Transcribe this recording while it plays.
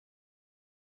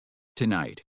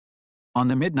Tonight, on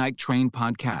the Midnight Train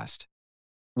podcast,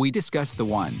 we discuss the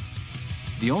one,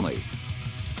 the only,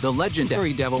 the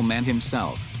legendary devil man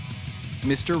himself,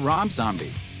 Mr. Rob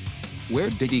Zombie. Where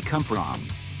did he come from?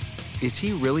 Is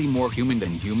he really more human than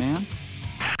human?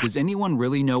 Does anyone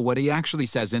really know what he actually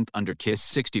says under Kiss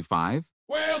 65?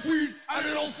 Well, sweet, a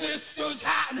little sister's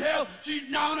hot in hell,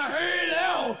 cheating on a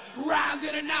halo,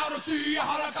 grinding and out to see a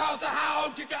Holocaust, a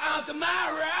hound, kick her out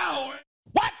tomorrow.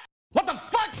 What? What the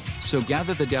fuck? So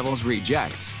gather the devil's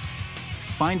rejects.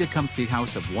 Find a comfy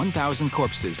house of 1,000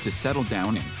 corpses to settle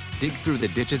down in. Dig through the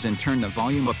ditches and turn the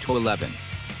volume up to 11.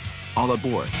 All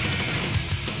aboard.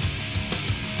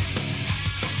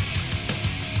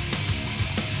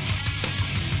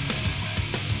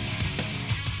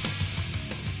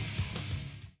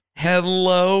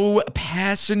 Hello,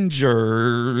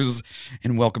 passengers,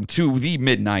 and welcome to the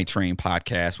Midnight Train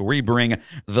podcast, where we bring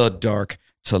the dark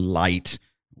to light.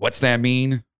 What's that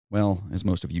mean? Well, as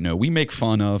most of you know, we make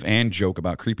fun of and joke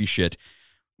about creepy shit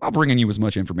while bringing you as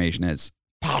much information as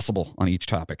possible on each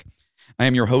topic. I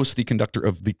am your host, the conductor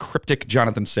of the cryptic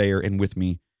Jonathan Sayer, and with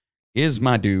me is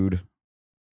my dude,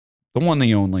 the one,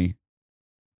 the only,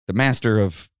 the master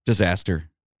of disaster,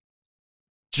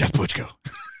 Jeff Butchko.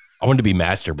 I wanted to be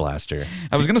Master Blaster.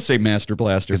 I was going to say Master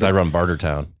Blaster. Because I run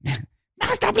Bartertown.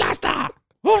 Master Blaster!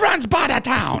 Who runs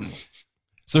Bartertown?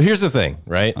 So here's the thing,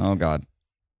 right? Oh, God.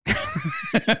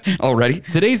 Already?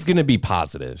 Today's going to be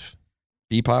positive.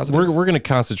 Be positive? We're going to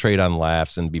concentrate on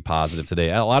laughs and be positive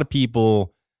today. A lot of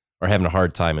people are having a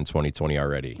hard time in 2020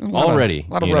 already. A lot of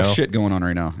rough shit going on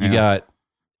right now. You got,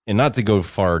 and not to go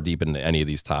far deep into any of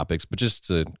these topics, but just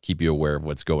to keep you aware of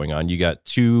what's going on, you got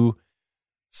two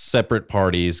separate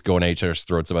parties going at each other's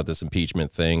throats about this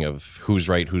impeachment thing of who's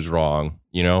right, who's wrong.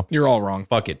 You know, you're all wrong.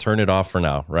 Fuck it. Turn it off for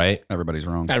now. Right. Everybody's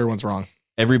wrong. Everyone's wrong.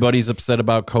 Everybody's upset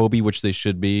about Kobe, which they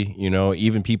should be. You know,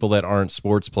 even people that aren't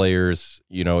sports players,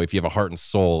 you know, if you have a heart and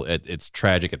soul, it's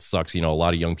tragic. It sucks. You know, a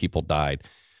lot of young people died.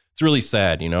 It's really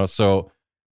sad, you know, so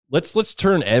let's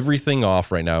turn everything off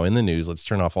right now in the news. Let's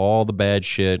turn off all the bad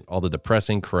shit, all the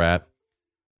depressing crap.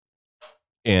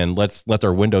 And let's let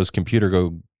our Windows computer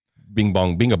go bing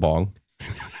bong, bing a bong.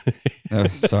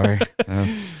 Sorry.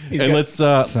 And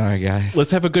sorry, guys.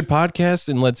 Let's have a good podcast,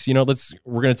 and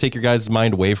we're going to take your guys'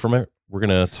 mind away from it. We're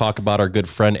going to talk about our good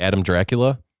friend, Adam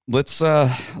Dracula. Let's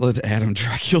Adam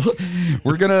Dracula.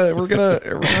 We're gonna,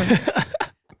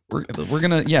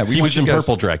 yeah. He was in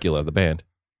Purple Dracula, the band.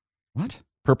 What?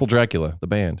 Purple Dracula, the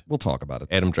band. We'll talk about it.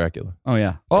 Adam Dracula. Oh,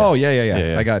 yeah. Oh,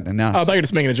 yeah. I got it. Now, I thought you were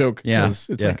just making a joke. Yeah. It's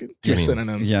like two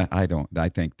synonyms. Yeah, I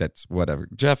think that's whatever.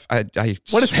 Jeff,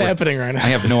 what is happening right now? I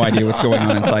have no idea what's going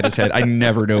on inside his head. I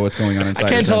never know what's going on inside his head. I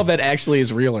can't tell if that actually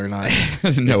is real or not.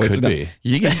 No, it it's could not. be.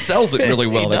 He sells it really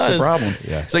well. That's the problem.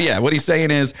 Yeah. So, yeah, what he's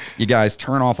saying is, you guys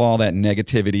turn off all that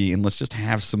negativity and let's just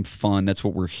have some fun. That's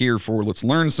what we're here for. Let's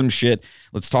learn some shit.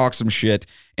 Let's talk some shit.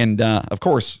 And, of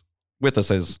course, with us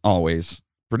as always,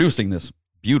 producing this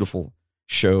beautiful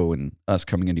show and us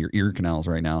coming into your ear canals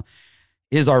right now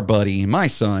is our buddy, my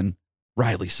son,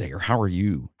 Riley Sayer. How are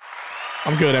you?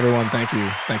 I'm good, everyone. Thank you.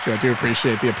 I do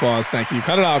appreciate the applause. Thank you.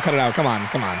 Cut it out. Come on.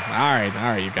 All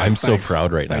right, you guys. I'm so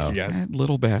proud right now. Thank you, guys. That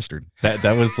little bastard.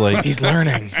 That was like... He's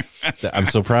learning. I'm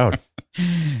so proud.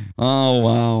 Oh,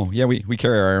 wow. Yeah, we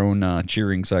carry our own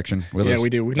cheering section with us. Yeah,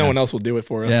 we do. No one else will do it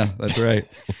for us. Yeah, that's right.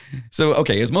 So,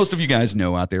 okay, as most of you guys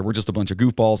know out there, we're just a bunch of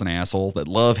goofballs and assholes that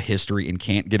love history and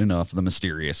can't get enough of the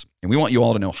mysterious. And we want you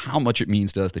all to know how much it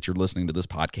means to us that you're listening to this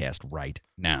podcast right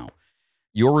now.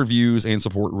 Your reviews and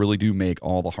support really do make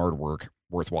all the hard work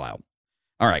worthwhile.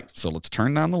 All right, so let's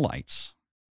turn down the lights,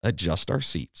 adjust our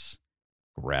seats,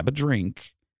 grab a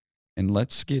drink, and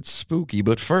let's get spooky.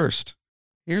 But first,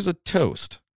 here's a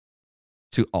toast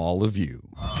to all of you.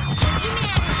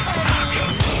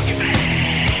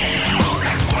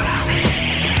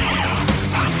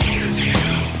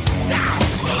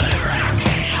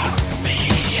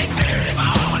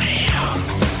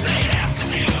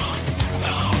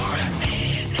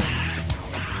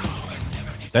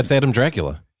 That's Adam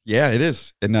Dracula. Yeah, it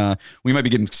is. And we might be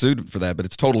getting sued for that, but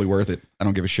it's totally worth it. I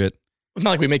don't give a shit. It's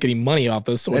not like we make any money off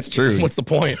this. So That's true. What's the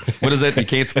point? What is it? You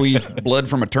can't squeeze blood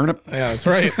from a turnip? Yeah, that's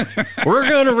right. We're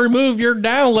going to remove your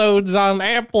downloads on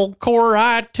Apple Core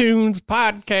iTunes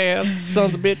podcast,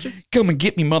 sons of bitches. Come and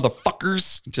get me,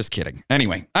 motherfuckers. Just kidding.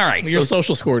 Anyway, all right. Your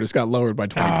social score just got lowered by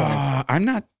 20 points. I'm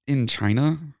not in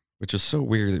China, which is so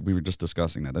weird that we were just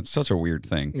discussing that. That's such a weird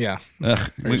thing. Yeah.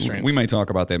 Very strange. We might talk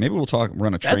about that. Maybe we'll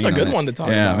run a train. That's a good on one to talk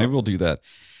about. Yeah, maybe we'll do that.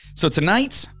 So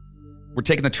tonight, we're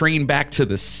taking the train back to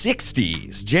the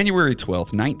 60s, January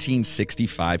 12th,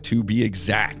 1965 to be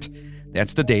exact.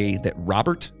 That's the day that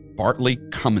Robert Bartley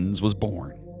Cummins was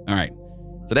born. All right.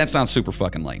 So that sounds super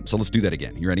fucking lame. So let's do that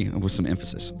again. You ready? With some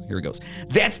emphasis. Here it goes.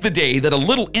 That's the day that a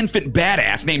little infant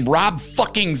badass named Rob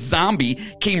fucking Zombie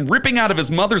came ripping out of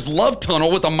his mother's love tunnel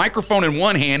with a microphone in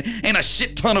one hand and a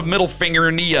shit ton of middle finger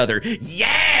in the other.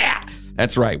 Yeah!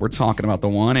 That's right. We're talking about the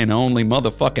one and only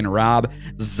motherfucking Rob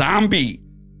Zombie.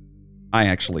 I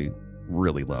actually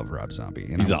really love Rob Zombie.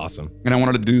 He's awesome. And I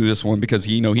wanted to do this one because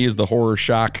he is the horror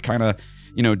shock kind of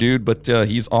dude, but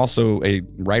he's also a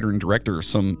writer and director of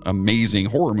some amazing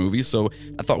horror movies. So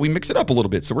I thought we mix it up a little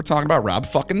bit. So we're talking about Rob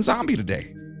fucking Zombie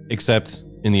today. Except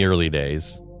in the early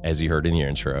days, as you heard in your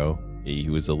intro, he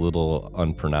was a little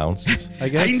unpronounced, I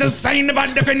guess.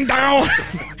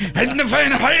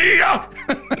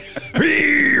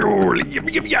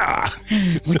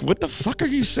 Like, what the fuck are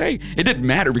you saying? It didn't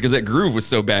matter because that groove was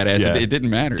so badass. Yeah. It didn't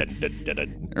matter.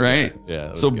 Right?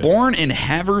 Yeah. So good. born in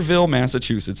Haverhill,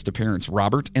 Massachusetts to parents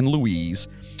Robert and Louise,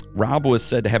 Rob was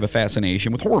said to have a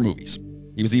fascination with horror movies.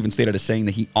 He was even stated as saying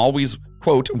that he always,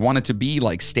 quote, wanted to be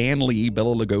like Stan Lee,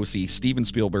 Bela Lugosi, Steven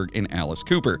Spielberg, and Alice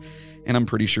Cooper. And I'm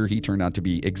pretty sure he turned out to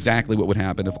be exactly what would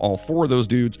happen if all four of those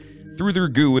dudes threw their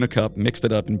goo in a cup, mixed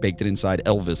it up, and baked it inside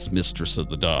Elvis, Mistress of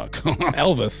the Dark.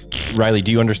 Elvis. Riley,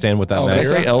 do you understand what that Did I meant?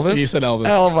 say Elvis? You said Elvis.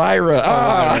 Elvira.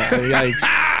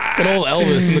 Yikes. Good old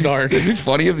Elvis in the dark. It'd be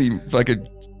funny if he fucking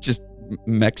just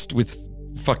mixed with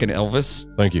fucking Elvis.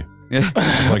 Thank you. Yeah.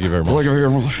 Thank you very much. Thank you very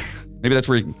much. Maybe that's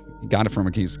where he got it from.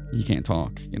 Because he can't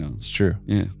talk. It's true.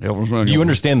 Yeah. Elvis. Do you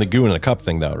understand the goo in a cup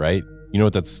thing, though, right? You know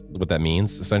what that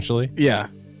means, essentially? Yeah.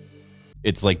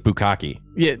 It's like bukkake.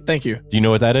 Yeah, thank you. Do you know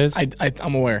what that is?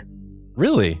 I'm aware.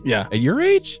 Really? Yeah. At your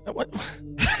age? What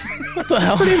the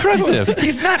hell? Pretty impressive.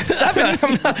 He's not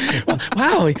 7.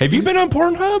 Wow. Have you been on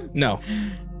Pornhub? No.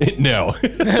 No.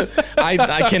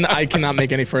 I cannot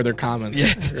make any further comments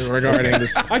regarding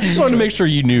this. I just wanted to make sure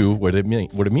you knew what it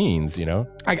means, you know?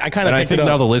 I kind of And I think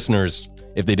now the listeners,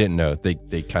 if they didn't know,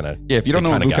 they kind of Yeah, if you don't know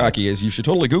what bukkake is, you should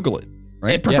totally Google it.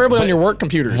 Right? preferably Yeah, on your work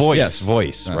computers. voice,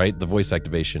 Yes. right? The voice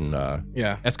activation.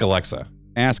 Yeah. Ask Alexa.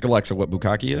 Ask Alexa what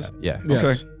bukkake is. Yeah.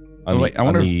 Yes. Oh, wait, I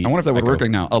wonder if that would work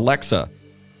right now. Alexa,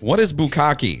 what is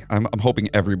bukkake? I'm hoping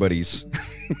everybody's.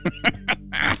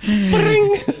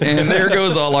 And there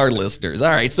goes all our listeners.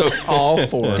 All right, so All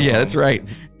four. yeah, that's right.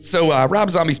 So Rob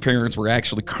Zombie's parents were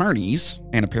actually carnies,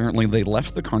 and apparently they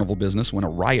left the carnival business when a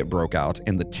riot broke out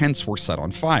and the tents were set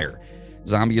on fire.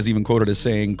 Zombie is even quoted as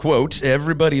saying, quote,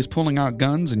 everybody is pulling out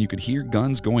guns and you could hear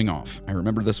guns going off. I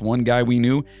remember this one guy we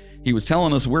knew, he was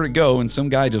telling us where to go and some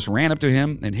guy just ran up to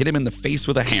him and hit him in the face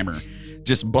with a hammer.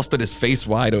 Just busted his face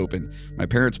wide open. My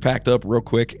parents packed up real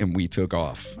quick and we took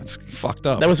off. That's fucked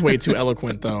up. That was way too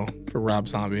eloquent though for Rob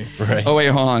Zombie. Right. Oh wait,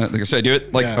 hold on. Should I do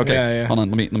it? Like, Yeah, okay, yeah. hold on.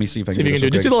 Let me see if I See can if you can do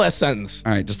it. Just do this the last sentence.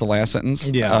 All right, just the last sentence.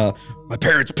 Yeah. My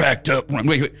parents packed up.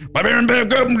 Wait. My parents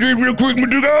packed up and did real quick to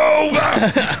go.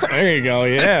 There you go.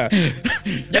 Yeah. And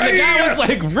the guy was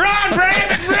like, run,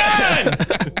 Rabbit,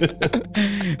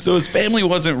 run! So his family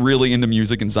wasn't really into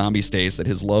music and zombie states. That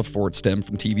his love for it stemmed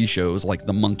from TV shows like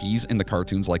The Monkees and the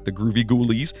cartoons like The Groovy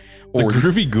Ghoulies. The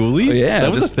Groovy Ghoulies? Yeah,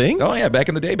 That was a thing? Oh yeah, back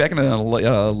in the day, back in the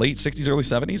late 60s, early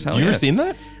 70s. Hell Have you yeah. ever seen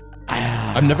that?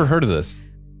 I've never heard of this.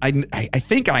 I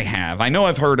think I have. I know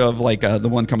I've heard of like the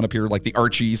one coming up here, like the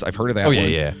Archies. I've heard of that one.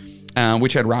 yeah.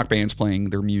 Which had rock bands playing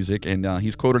their music. And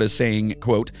he's quoted as saying,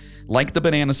 quote, like the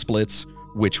Banana Splits,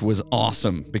 which was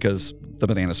awesome because the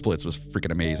Banana Splits was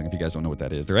freaking amazing. If you guys don't know what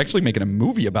that is, they're actually making a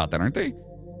movie about that, aren't they?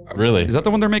 Really? Is that the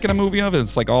one they're making a movie of?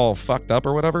 It's like all fucked up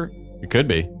or whatever. It could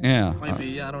be. Yeah. Might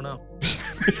be. I don't know.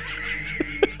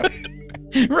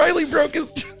 Riley broke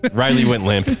his. Riley went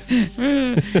limp.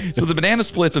 So the Banana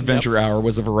Splits Adventure Hour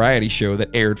was a variety show that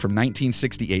aired from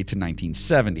 1968 to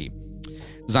 1970.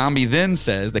 Zombie then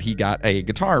says that he got a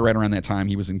guitar right around that time.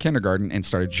 He was in kindergarten and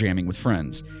started jamming with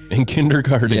friends. In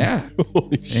kindergarten? Yeah.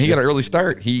 Holy And he got an early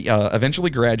start. He eventually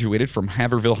graduated from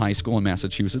Haverhill High School in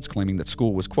Massachusetts, claiming that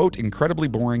school was, quote, incredibly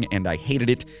boring and I hated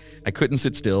it. I couldn't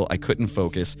sit still. I couldn't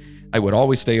focus. I would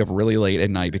always stay up really late at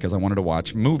night because I wanted to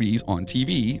watch movies on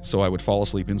TV, so I would fall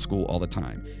asleep in school all the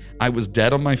time. I was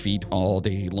dead on my feet all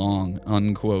day long,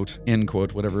 unquote, end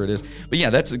quote, whatever it is. But yeah,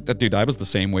 that dude, I was the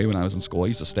same way when I was in school. I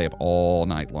used to stay up all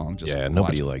night long. Just Yeah,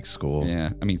 nobody watching. likes school.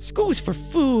 Yeah, I mean, school is for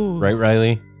fools. Right,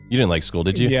 Riley? You didn't like school,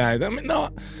 did you? Yeah. I mean, no.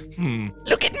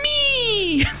 Look at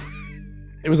me.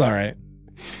 It was all right.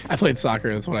 I played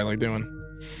soccer. That's what I like doing.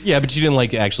 Yeah, but you didn't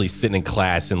like actually sitting in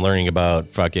class and learning about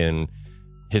fucking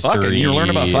history. Fucking, you learn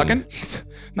about and- fucking?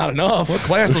 Not enough. What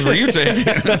classes were you taking?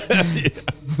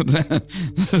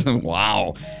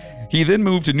 Wow. He then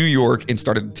moved to New York and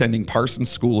started attending Parsons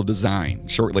School of Design.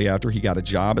 Shortly after, he got a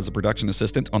job as a production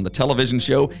assistant on the television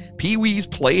show Pee-wee's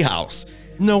Playhouse.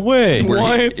 No way.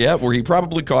 Where he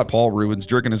probably caught Paul Rubens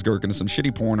jerking his gherkin to some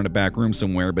shitty porn in a back room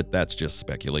somewhere, but that's just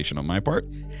speculation on my part.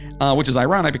 Which is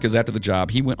ironic because after the job,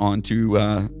 he went on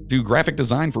to do graphic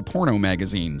design for porno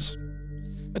magazines.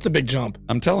 That's a big jump.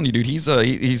 I'm telling you, dude, he's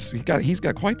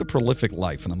got quite the prolific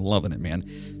life, and I'm loving it, man.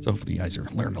 So hopefully you guys are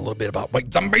learning a little bit about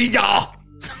White Zombie.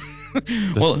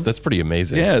 That's pretty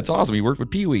amazing. Yeah, it's awesome. He worked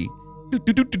with Pee Wee.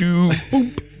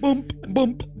 Boom, boom,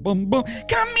 boom, boom, boom.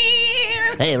 Come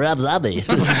in. Hey, Rob Zombie.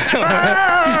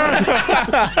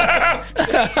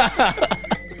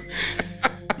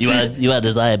 You want to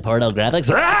design porno graphics?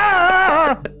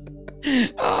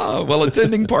 While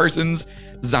attending Parsons,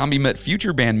 Zombie met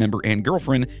future band member and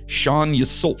girlfriend Sean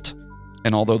Yseult.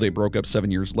 And although they broke up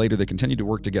 7 years later, they continued to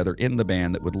work together in the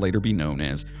band that would later be known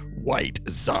as White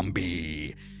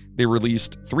Zombie. They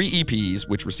released 3 EPs,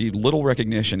 which received little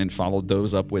recognition, and followed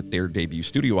those up with their debut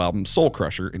studio album, Soul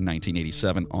Crusher, in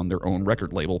 1987 on their own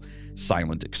record label,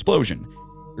 Silent Explosion.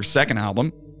 Their second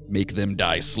album, Make Them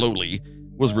Die Slowly,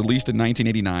 was released in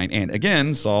 1989 and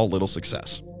again saw little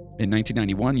success. In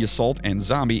 1991, Yseult and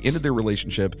Zombie ended their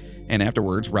relationship, and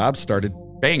afterwards, Rob started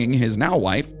banging his now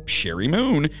wife, Sherry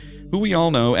Moon, who we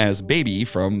all know as Baby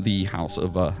from the House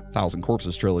of Thousand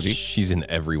Corpses trilogy. She's in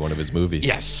every one of his movies.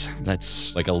 Yes,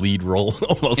 that's like a lead role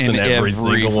almost in every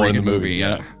single one of the movies.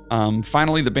 Yeah.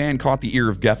 Finally, the band caught the ear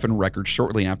of Geffen Records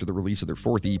shortly after the release of their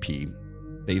 4th EP.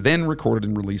 They then recorded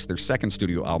and released their second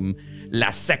studio album, La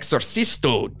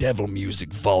Sexorcisto Devil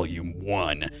Music Volume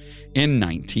 1, in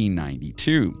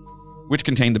 1992. Which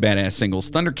contained the badass singles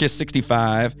Thunder Kiss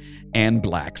 65 and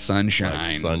Black Sunshine. Black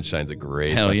Sunshine's a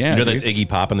great Hell song. yeah, You know dude. that's Iggy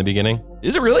Pop in the beginning?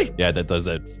 Is it really? Yeah, that does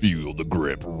that feel the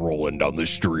grip rolling down the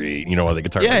street. You know why the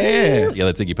guitar's Yeah, like, yeah. Yeah,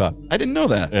 that's Iggy Pop. I didn't know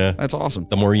that. Yeah. That's awesome.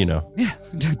 The more you know. Yeah.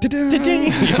 Yeah,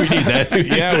 we need that.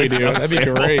 Yeah, we do. That'd be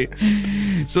great.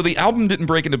 So the album didn't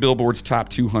break into Billboard's top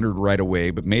 200 right away,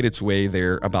 but made its way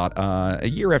there about a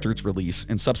year after its release,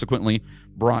 and subsequently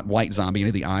brought White Zombie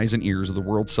into the eyes and ears of the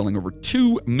world, selling over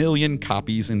 2 million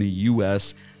copies in the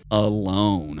U.S.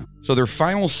 alone. So their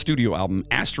final studio album,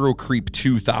 Astro Creep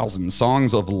 2000,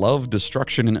 Songs of Love,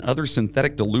 Destruction, and Other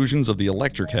Synthetic Delusions of the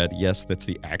Electric Head, yes, that's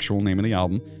the actual name of the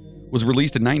album, was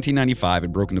released in 1995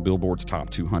 and broke into Billboard's top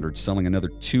 200, selling another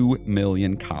 2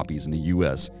 million copies in the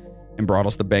U.S., and brought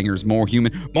us the bangers More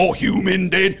Human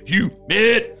Than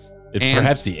Human.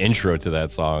 Perhaps the intro to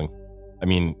that song. I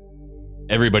mean,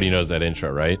 everybody knows that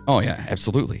intro, right? Oh, yeah,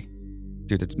 absolutely.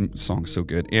 Dude, that song's so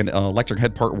good. And Electric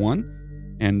Head Part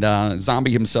 1, and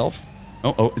Zombie himself.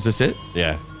 Oh, is this it?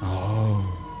 Yeah.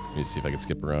 Oh. Let me see if I can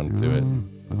skip around to it.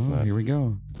 So it's not- Here we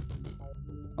go.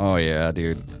 Oh, yeah,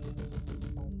 dude.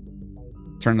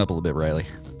 Turn it up a little bit, Riley.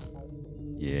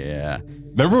 Yeah.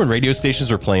 Remember when radio stations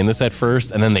were playing this at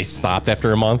first, and then they stopped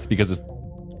after a month because it's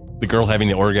the girl having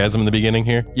the orgasm in the beginning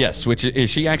here? Yes, which is,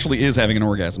 she actually is having an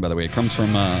orgasm, by the way. It comes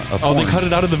from a Oh, porn. they cut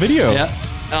it out of the video. Yeah.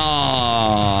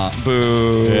 Aw,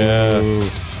 boo. Yeah.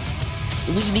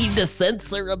 We need to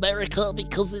censor America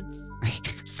because it's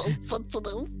so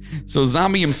sensitive. So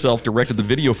Zombie himself directed the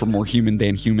video for More Human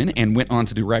Than Human and went on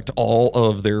to direct all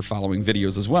of their following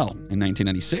videos as well. In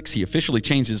 1996, he officially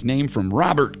changed his name from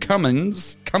Robert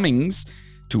Cummings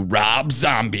to Rob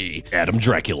Zombie. Adam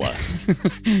Dracula.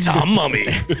 Tom Mummy.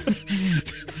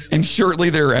 And shortly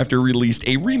thereafter released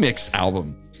a remix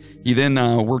album. He then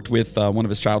worked with one of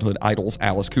his childhood idols,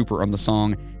 Alice Cooper, on the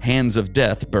song Hands of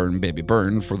Death, Burn Baby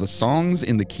Burn, for the songs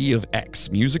in the key of X,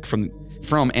 music from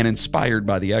and inspired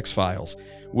by the X-Files,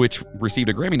 which received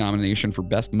a Grammy nomination for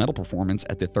Best Metal Performance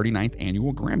at the 39th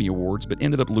Annual Grammy Awards, but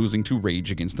ended up losing to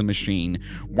Rage Against the Machine.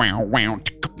 Wow, wow,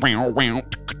 wow, wow.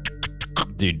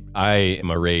 Dude, I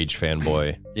am a Rage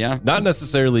fanboy. Yeah? Not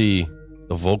necessarily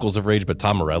the vocals of Rage, but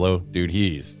Tom Morello, dude,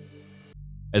 he's,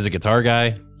 as a guitar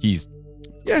guy, he's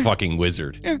fucking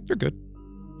wizard. Yeah, they're good.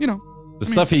 You know. The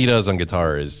stuff he does on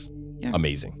guitar is Yeah.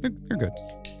 amazing. They're good.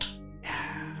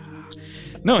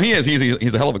 No, he is.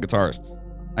 He's a hell of a guitarist.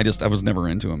 I was never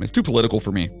into him. It's too political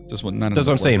for me. Just none of That's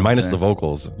what I'm saying, minus the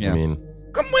vocals. vocals. Yeah. I mean,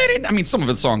 Come with it. I mean, some of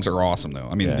his songs are awesome, though.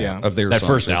 I mean, Yeah. of their that songs,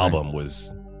 first they're saying- album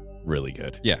was really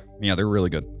good. Yeah, they're really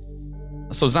good.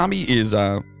 So Zombie is,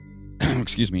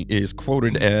 excuse me, is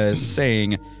quoted as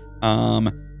saying,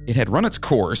 it had run its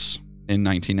course in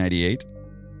 1998,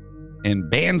 and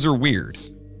bands are weird.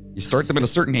 You start them at a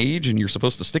certain age, and you're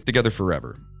supposed to stick together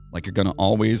forever. Like you're gonna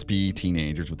always be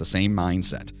teenagers with the same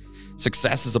mindset.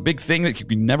 Success is a big thing that you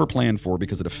can never plan for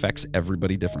because it affects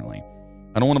everybody differently.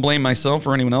 I don't want to blame myself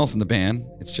or anyone else in the band.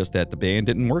 It's just that the band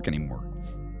didn't work anymore.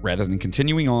 Rather than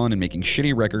continuing on and making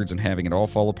shitty records and having it all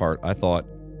fall apart, I thought,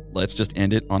 let's just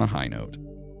end it on a high note.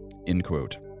 End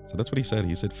quote. So that's what he said.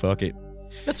 He said, fuck it.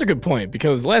 That's a good point,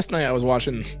 because last night I was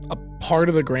watching a part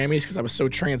of the Grammys because I was so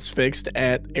transfixed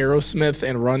at Aerosmith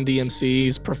and Run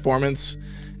DMC's performance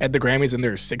at the Grammys in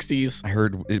their 60s. I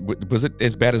heard was it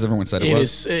as bad as everyone said it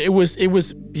was? It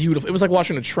was beautiful. It was like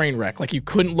watching a train wreck. Like, you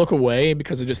couldn't look away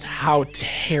because of just how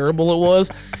terrible it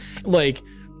was. Like,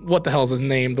 what the hell is his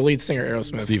name? The lead singer,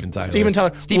 Aerosmith. Steven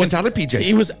Tyler. Steven Tyler PJs.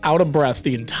 He was out of breath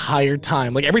the entire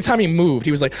time. Like, every time he moved,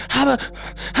 he was like, how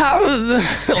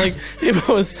like, it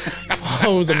was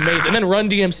amazing. And then Run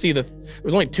DMC, there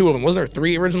was only 2 of them. Wasn't there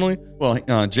 3 originally? Well,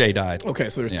 Jay died. Okay,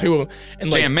 so there's 2 of them.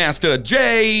 And like, Jam Master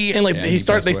Jay. and like Yeah, they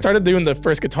started doing the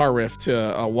first guitar riff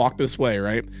to Walk This Way,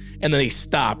 right? And then he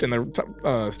stopped, and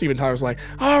Steven Tyler was like,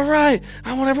 all right,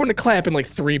 I want everyone to clap, and like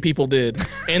 3 people did.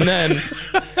 And then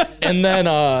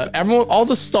everyone, all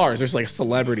the stars, there's like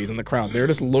celebrities in the crowd, they're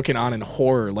just looking on in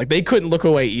horror. Like, they couldn't look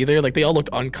away either. Like, they all looked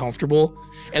uncomfortable.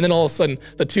 And then all of a sudden,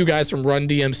 the 2 guys from Run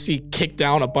DMC kicked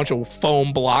down a bunch of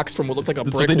foam blocks from what looked like a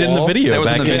brick wall. That's what they did in the video. That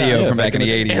was in the video from back in the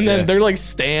 80s. And then they're like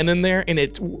standing there, and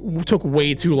it took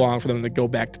way too long for them to go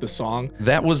back to the song.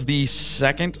 That was the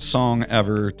second song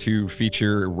ever to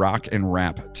feature rock and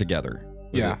rap together.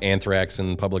 Was it Anthrax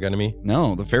and Public Enemy?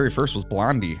 No, the very first was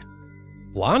Blondie.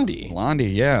 Blondie,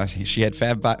 yeah. She had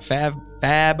Fab Five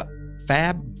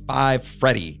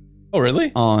Freddy Oh,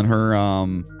 really? on her,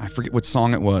 I forget what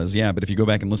song it was. Yeah, but if you go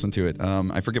back and listen to it,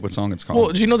 I forget what song it's called. Well,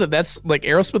 do you know that's like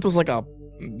Aerosmith was like a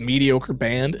mediocre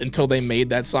band until they made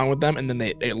that song with them, and then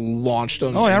they launched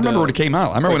them. Oh, I remember when it came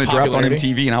out. I remember when it dropped on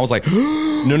MTV, and I was like,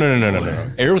 No.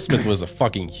 Aerosmith was a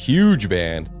fucking huge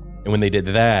band. And when they did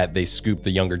that, they scooped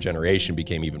the younger generation,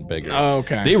 became even bigger. Oh,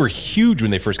 okay. They were huge when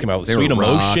they first came out with They Sweet were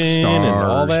rock Emotion and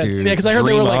all that. stars, dude. Yeah, because I heard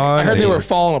Dream they were On.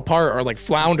 falling apart or like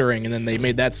floundering, and then they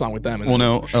made that song with them. And well,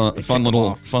 then no, it kicked fun them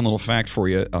little off. fact for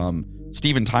you.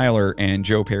 Steven Tyler and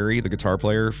Joe Perry, the guitar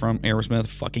player from Aerosmith,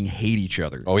 fucking hate each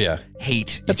other. Oh, yeah.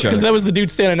 Hate That's each other. because that was the dude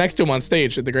standing next to him on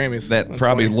stage at the Grammys. That That's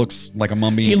probably funny. looks like a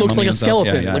mummy. He looks like a and stuff.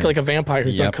 skeleton. Yeah. Look like a vampire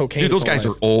who's done Yep. cocaine. Dude, those his whole guys are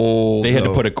life. old. They had to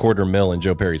though. put a $250,000 in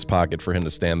Joe Perry's pocket for him to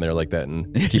stand there like that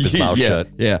and keep his mouth yeah, shut.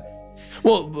 Yeah.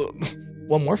 Well,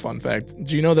 one more fun fact.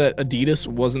 Do you know that Adidas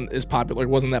wasn't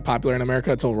that popular in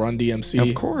America until Run DMC?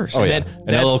 Of course. Oh, yeah.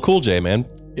 And LL Cool J, man.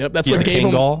 Yep, that's You what know, gave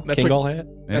him. Kangol That's what hat.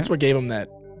 That's what gave him the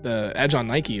edge on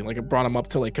Nike. Like, it brought him up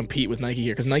to like compete with Nike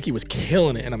here because Nike was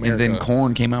killing it in America. And then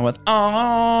Korn came out with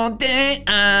All Day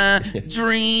I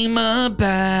Dream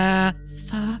About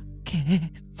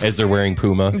Fucking. As they're wearing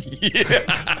Puma. Go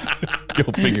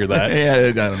figure that. Yeah,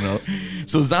 I don't know.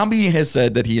 So Zombie has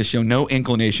said that he has shown no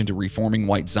inclination to reforming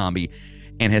White Zombie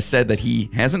and has said that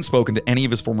he hasn't spoken to any of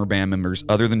his former band members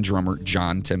other than drummer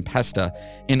John Tempesta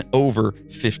in over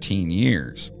 15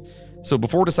 years. So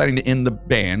before deciding to end the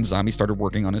band, Zombie started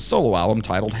working on his solo album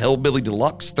titled Hellbilly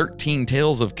Deluxe, 13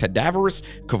 Tales of Cadaverous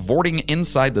Cavorting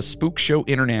Inside the Spook Show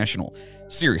International.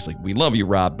 Seriously, we love you,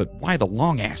 Rob, but why the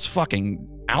long-ass fucking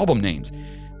album names?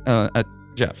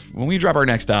 Jeff, when we drop our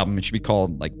next album, it should be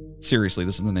called, like, seriously,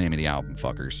 this is the name of the album,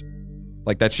 fuckers.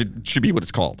 Like, that should be what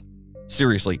it's called.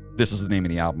 Seriously, this is the name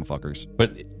of the album, fuckers.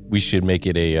 But we should make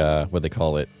it a, what they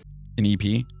call it? An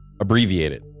EP?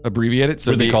 Abbreviate it. Abbreviate it?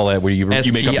 So What do they call that? Where you make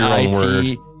up your own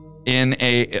word.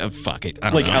 Fuck it.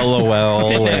 I don't Like know. LOL.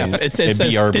 Stitnaf. and It says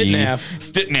BRB. Stitnaf.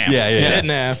 Stitnaf. Yeah.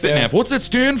 Stitnaf. Stitnaf. What's that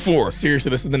stand for?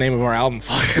 Seriously, this is the name of our album,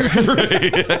 fuckers.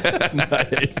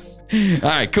 Nice. All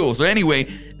right, cool. So anyway,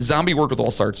 Zombie worked with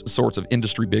all sorts of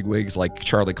industry bigwigs like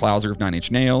Charlie Clouser of Nine Inch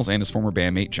Nails and his former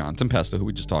bandmate John Tempesta, who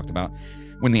we just talked about.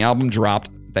 When the album dropped,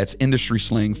 that's industry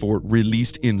slang for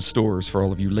released in stores for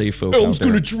all of you lay folk out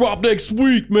there. drop next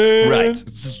week, man. Right.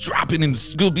 It's dropping and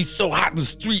it's going to be so hot in the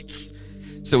streets.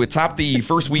 So it topped the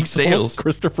first week's sales.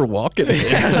 Christopher Walken.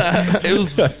 It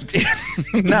was.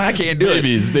 Nah, I can't do it.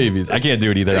 Babies. I can't do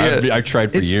it either. Yeah. I've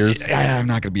tried for years. I'm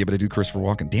not going to be able to do Christopher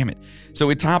Walken. Damn it. So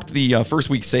it topped the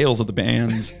first week sales of the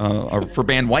band's for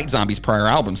band White Zombie's prior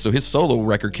album. So his solo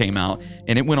record came out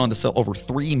and it went on to sell over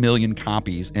 3 million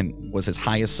copies and was his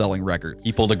highest selling record.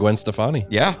 He pulled a Gwen Stefani.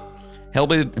 Yeah.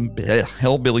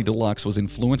 Hellbilly Deluxe was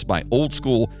influenced by old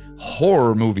school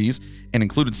horror movies and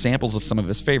included samples of some of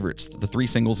his favorites. The 3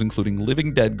 singles including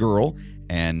Living Dead Girl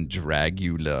and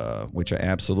Dragula, which I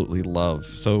absolutely love.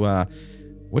 So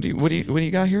what do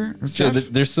you got here? So Jeff?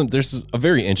 there's a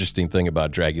very interesting thing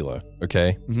about Dragula,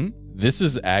 okay? Mhm. This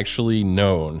is actually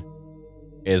known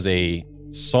as a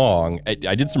song.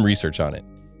 I did some research on it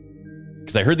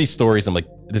because I heard these stories. I'm like,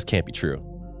 this can't be true.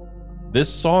 This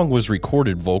song was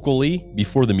recorded vocally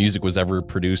before the music was ever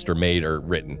produced or made or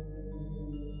written.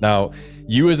 Now,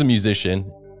 you as a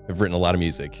musician have written a lot of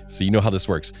music, so you know how this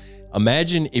works.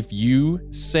 Imagine if you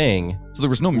sang So there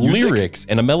was no music? lyrics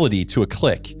and a melody to a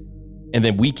click. And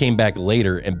then we came back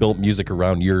later and built music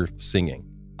around your singing.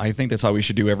 I think that's how we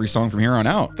should do every song from here on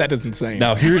out. That is insane.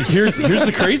 Now, here's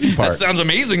the crazy part. That sounds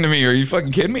amazing to me. Are you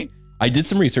fucking kidding me? I did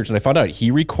some research and I found out he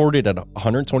recorded at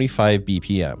 125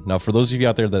 BPM. Now, for those of you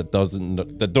out there that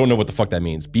don't know what the fuck that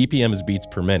means, BPM is beats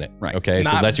per minute. Right. Okay.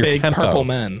 Not So that's your big tempo. purple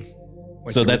men.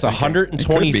 Like So you were that's thinking. It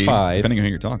could be, 125. depending on who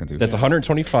you're talking to. That's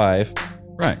 125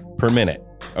 right. per minute.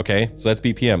 Okay. So that's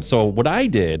BPM. So what I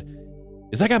did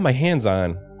is I got my hands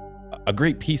on a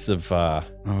great piece of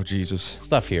Oh, Jesus.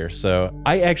 stuff here. So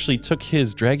I actually took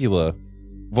his Dragula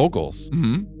vocals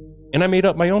Mm-hmm. and I made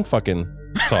up my own fucking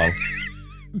song.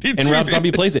 And Rob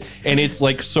Zombie plays it. And it's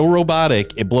like so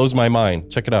robotic, it blows my mind.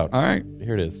 Check it out. All right.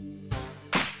 Here it is.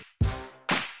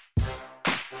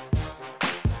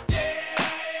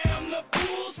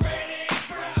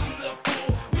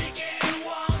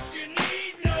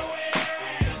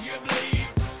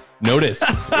 Notice,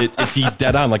 he's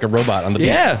dead on like a robot on the beat.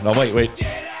 Yeah. No, wait.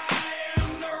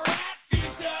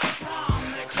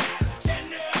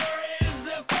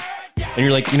 And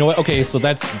you're like, you know what? Okay, so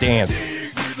that's dance,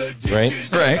 right?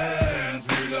 Right.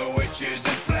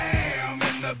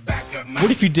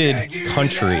 What if you did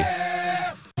country?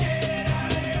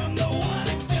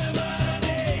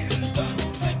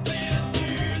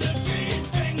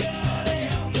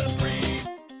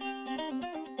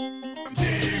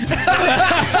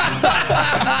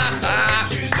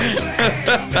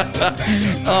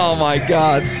 Oh my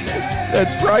God.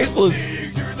 That's priceless.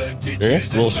 Yeah, a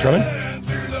little strumming.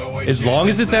 As long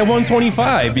as it's at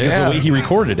 125, because Yeah. the way he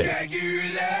recorded it,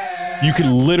 you could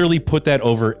literally put that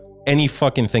over any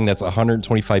fucking thing that's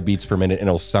 125 beats per minute, and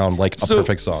it'll sound like a So-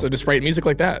 perfect song. So just write music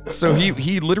like that. So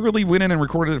he literally went in and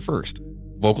recorded it first.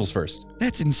 Vocals first,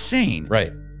 That's insane.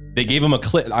 right? They gave him a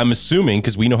click. I'm assuming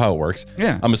because we know how it works.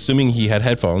 Yeah. I'm assuming he had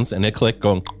headphones and a click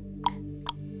going.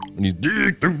 And he's,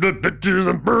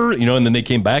 you know, and then they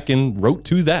came back and wrote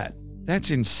to that. That's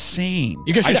insane.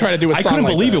 You guys should try to do a I song couldn't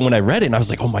like believe that. it when I read it, and I was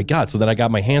like, "Oh my god!" So then I got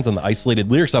my hands on the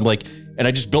isolated lyrics. I'm like, and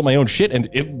I just built my own shit, and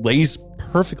it lays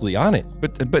perfectly on it.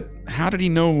 But how did he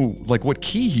know like what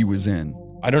key he was in?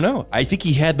 I don't know. I think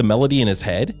he had the melody in his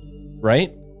head,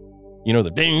 right? You know,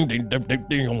 the ding ding ding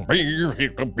ding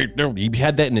ding. He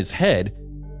had that in his head,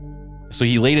 so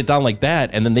he laid it down like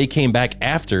that, and then they came back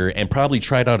after and probably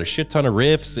tried out a shit ton of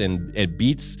riffs and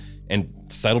beats and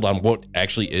settled on what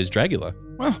actually is Dragula.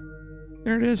 Well,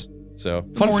 there it is. So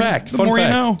fun more- fact. the Fun more you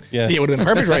fact. know. Yeah. See, it would have been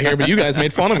perfect right here, but you guys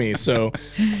made fun of me. So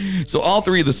So all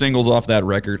three of the singles off that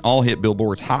record all hit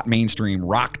Billboard's Hot Mainstream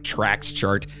Rock Tracks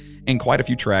chart, and quite a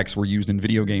few tracks were used in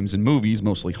video games and movies,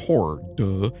 mostly horror.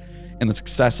 Duh. And the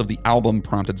success of the album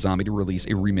prompted Zombie to release a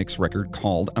remix record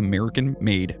called American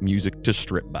Made Music to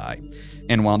Strip By,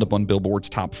 and wound up on Billboard's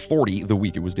Top 40 the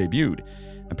week it was debuted.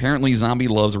 Apparently, Zombie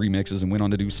loves remixes and went on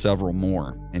to do several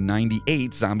more. In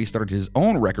 '98, Zombie started his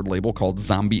own record label called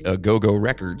Zombie A Go-Go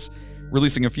Records,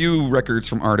 releasing a few records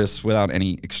from artists without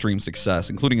any extreme success,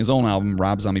 including his own album,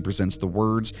 Rob Zombie Presents the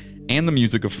Words and the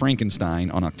Music of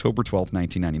Frankenstein, on October 12,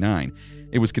 1999.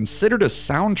 It was considered a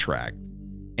soundtrack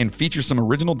and features some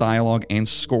original dialogue and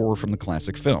score from the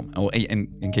classic film. Oh, and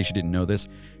in case you didn't know this,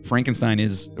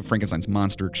 Frankenstein's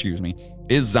monster,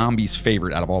 is Zombie's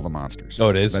favorite out of all the monsters. Oh,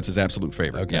 it is? That's his absolute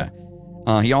favorite. Okay.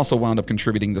 Yeah. He also wound up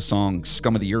contributing the song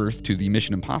Scum of the Earth to the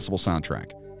Mission Impossible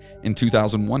soundtrack. In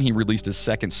 2001, he released his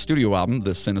second studio album,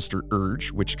 The Sinister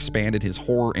Urge, which expanded his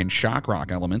horror and shock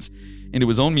rock elements into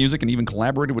his own music and even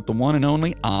collaborated with the one and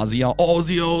only Ozzy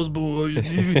Osbourne.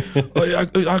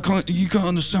 I can't, you can't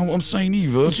understand what I'm saying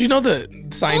either. did you know the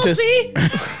scientists?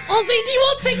 Ozzy, do you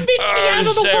want to take Mitzi out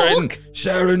of the walk?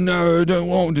 Sharon, no, I don't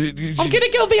want it. I'm gonna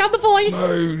go be on The Voice.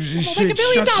 No, make $1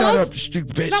 billion. shut up,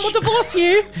 stupid bitch. And I'm gonna divorce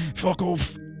you. Fuck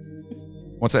off.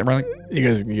 What's that, Riley? You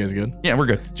guys good? Yeah, we're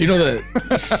good. Do you know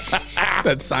that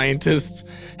that scientists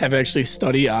have actually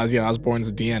studied Ozzy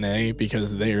Osbourne's DNA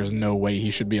because there's no way he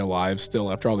should be alive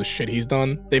still after all the shit he's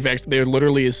done? There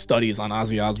literally is studies on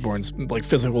Ozzy Osbourne's like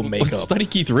physical makeup. Study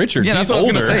Keith Richards. Yeah, He's that's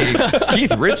what older. I was gonna say.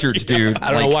 Keith Richards, dude.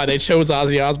 I don't know why they chose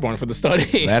Ozzy Osbourne for the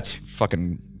study. That's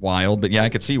fucking wild, but yeah, I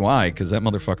could see why, because that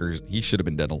motherfucker, he should have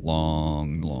been dead a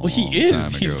long Well, he time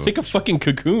is. He's ago. like a fucking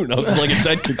cocoon, like a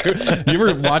dead cocoon. You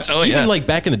ever watch? Oh, even yeah. like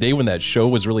back in the day when that show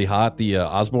was really hot, the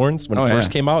Osbournes, when Oh, it first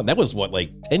yeah. came out. That was what,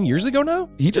 like 10 years ago now?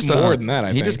 He just More than that, I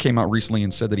he think. just came out recently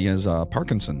and said that he has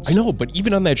Parkinson's. I know, but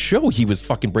even on that show, he was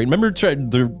fucking brain. Remember,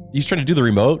 he's trying to do the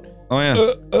remote. Oh yeah.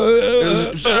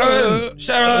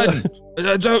 Sharon,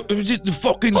 the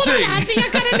fucking Hold on, thing. Ozzy, I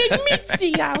gotta let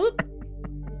Mitzi out.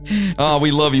 Oh,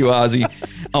 we love you, Ozzy.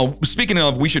 Oh, speaking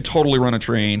of, we should totally run a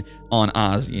train on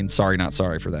Ozzy, and sorry, not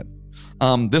sorry for that.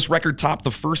 This record topped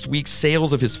the first week's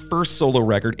sales of his first solo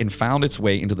record and found its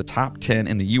way into the top 10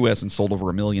 in the US and sold over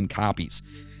 1 million copies.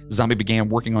 Zombie began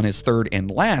working on his third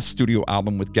and last studio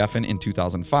album with Geffen in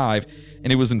 2005,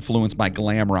 and it was influenced by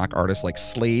glam rock artists like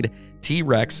Slade,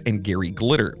 T-Rex, and Gary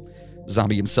Glitter.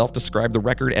 Zombie himself described the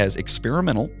record as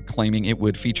experimental, claiming it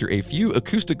would feature a few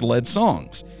acoustic-led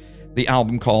songs. The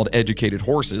album, called Educated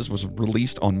Horses, was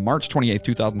released on March 28,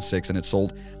 2006, and it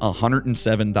sold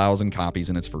 107,000 copies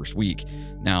in its first week.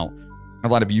 Now, a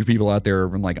lot of you people out there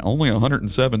have been like, only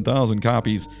 107,000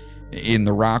 copies. In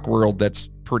the rock world, that's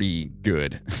pretty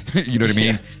good. You know what I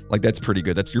mean? Like, that's pretty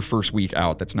good. That's your first week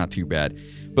out. That's not too bad.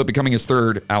 But becoming his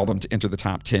third album to enter the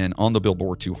top 10 on the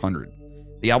Billboard 200.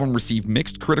 The album received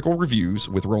mixed critical reviews,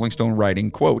 with Rolling Stone writing,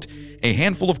 quote, "A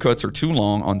handful of cuts are too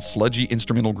long on sludgy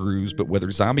instrumental grooves, but whether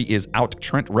Zombie is out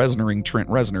Trent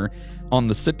Reznor on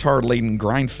the sitar-laden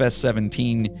Grindfest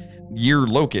 17-year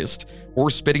Locust,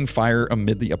 or spitting fire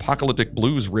amid the apocalyptic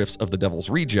blues riffs of the Devil's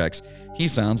Rejects, he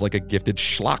sounds like a gifted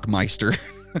schlockmeister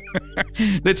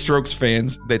that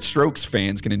Strokes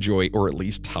fans can enjoy or at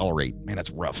least tolerate." Man, that's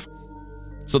rough.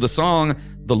 So the song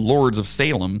 "The Lords of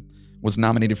Salem" was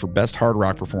nominated for Best Hard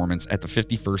Rock Performance at the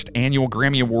 51st Annual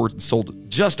Grammy Awards and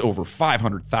sold just over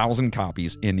 500,000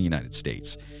 copies in the United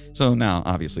States. So now,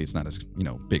 obviously, it's not as,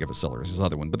 big of a seller as his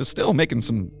other one, but it's still making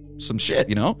some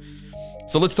shit,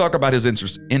 So let's talk about his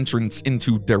entrance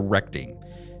into directing.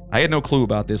 I had no clue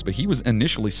about this, but he was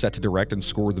initially set to direct and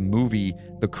score the movie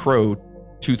The Crow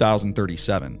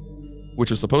 2037, which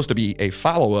was supposed to be a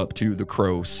follow-up to The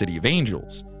Crow City of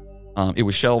Angels. It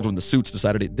was shelved when the suits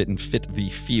decided it didn't fit the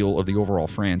feel of the overall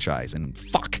franchise. And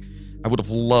fuck, I would have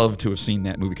loved to have seen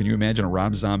that movie. Can you imagine a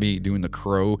Rob Zombie doing The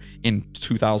Crow in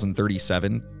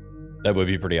 2037? That would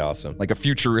be pretty awesome. Like a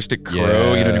futuristic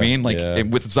Crow, you know what I mean? Like,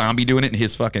 and with Zombie doing it and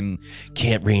his fucking...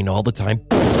 Can't rain all the time.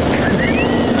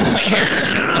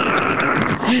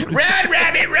 Run,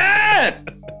 rabbit, run!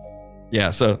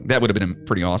 Yeah, so that would have been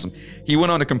pretty awesome. He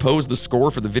went on to compose the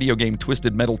score for the video game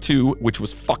Twisted Metal 2, which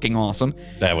was fucking awesome.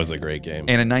 That was a great game.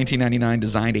 And in 1999,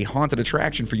 designed a haunted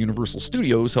attraction for Universal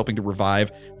Studios, helping to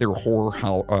revive their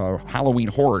Halloween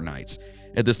Horror Nights.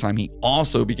 At this time, he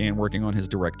also began working on his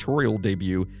directorial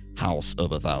debut, House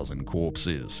of 1,000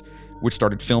 Corpses, which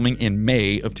started filming in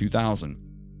May of 2000.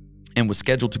 And was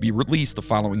scheduled to be released the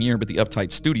following year, but the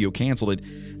uptight studio canceled it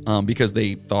because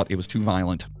they thought it was too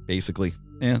violent, basically.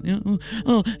 Yeah.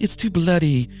 Oh, it's too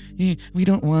bloody. We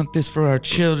don't want this for our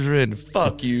children.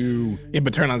 Fuck you. Yeah,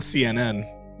 but turn on CNN.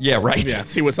 Yeah, right. Yeah,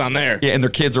 see what's on there. Yeah, and their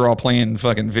kids are all playing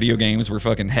fucking video games where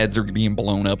fucking heads are being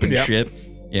blown up and shit.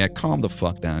 Yeah, calm the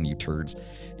fuck down, you turds.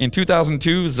 In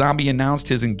 2002, Zombie announced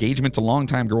his engagement to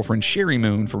longtime girlfriend Sherry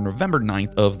Moon for November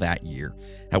 9th of that year.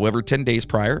 However, 10 days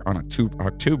prior, on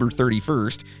October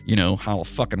 31st,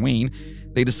 Halloween,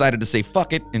 they decided to say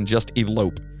fuck it and just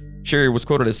elope. Sherry was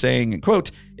quoted as saying,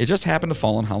 quote, "It just happened to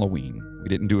fall on Halloween. We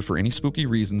didn't do it for any spooky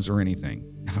reasons or anything."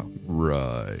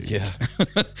 Right. Yeah.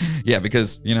 Yeah,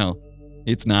 because,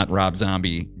 it's not Rob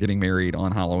Zombie getting married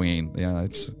on Halloween. Yeah,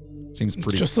 it seems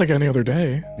pretty... It's just like any other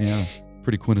day. Yeah,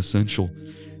 pretty quintessential.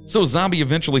 So Zombie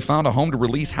eventually found a home to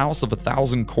release House of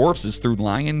 1,000 Corpses through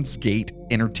Lionsgate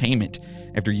Entertainment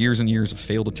after years and years of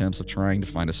failed attempts of trying to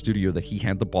find a studio that he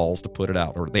had the balls to put it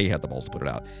out, or they had the balls to put it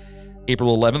out.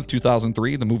 April 11th,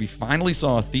 2003, the movie finally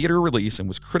saw a theater release and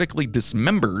was critically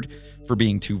dismembered for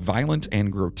being too violent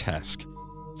and grotesque.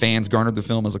 Fans garnered the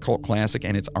film as a cult classic,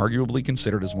 and it's arguably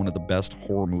considered as one of the best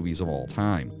horror movies of all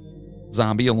time.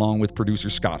 Zombie, along with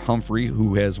producer Scott Humphrey,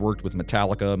 who has worked with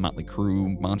Metallica, Motley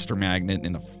Crue, Monster Magnet,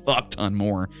 and a fuck ton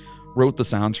more, wrote the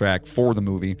soundtrack for the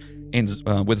movie, and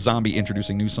with Zombie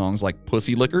introducing new songs like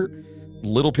Pussy Liquor,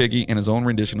 Little Piggy, and his own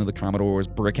rendition of the Commodore's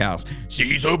Brick House.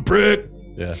 She's a brick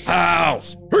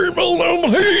house.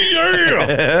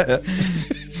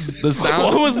 The sound.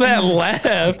 What was that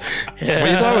laugh? What are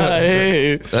you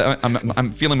talking about?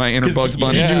 I'm feeling my inner Bugs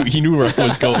Bunny. He knew where I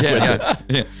was going with it.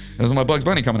 Yeah. That was my Bugs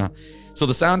Bunny coming out. So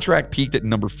the soundtrack peaked at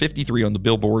number 53 on the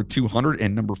Billboard 200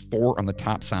 and number 4 on the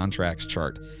top soundtracks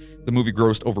chart. The movie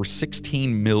grossed over $16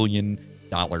 million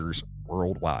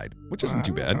worldwide, which isn't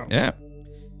too bad. Yeah.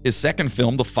 His second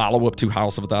film, the follow-up to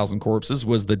House of 1,000 Corpses,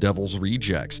 was The Devil's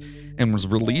Rejects and was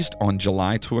released on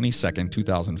July 22nd,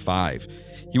 2005.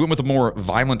 He went with a more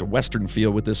violent Western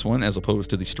feel with this one as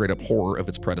opposed to the straight-up horror of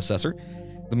its predecessor.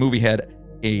 The movie had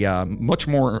a much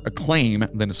more acclaim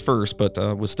than his first, but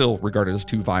was still regarded as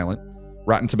too violent.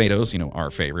 Rotten Tomatoes,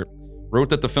 our favorite, wrote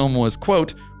that the film was,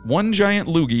 quote, one giant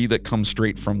loogie that comes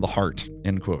straight from the heart,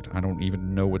 end quote. I don't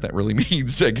even know what that really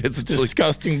means. I guess it's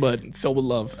Disgusting, but filled with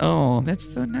love. Oh,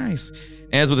 that's so nice.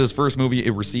 As with his first movie,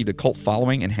 it received a cult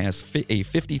following and has a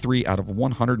 53 out of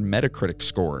 100 Metacritic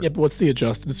score. Yeah, but what's the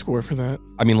adjusted score for that?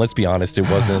 I mean, let's be honest, it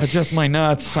wasn't. Adjust my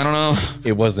nuts. I don't know.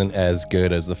 It wasn't as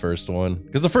good as the first one.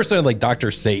 Because the first one had like Dr.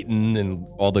 Satan and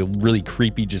all the really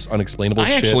creepy, just unexplainable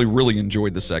shit. I actually really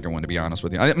enjoyed the second one, to be honest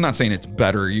with you. I'm not saying it's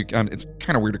better. It's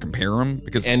kind of weird to compare them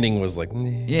because ending was like,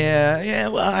 nah. Yeah.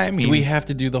 Well, I mean, do we have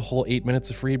to do the whole 8 minutes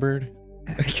of Freebird?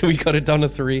 Can we cut it down to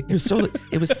 3? It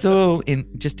was so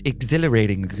just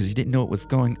exhilarating because you didn't know what was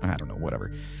going. I don't know,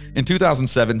 whatever. In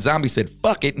 2007, Zombie said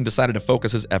fuck it and decided to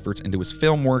focus his efforts into his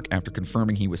film work after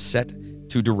confirming he was set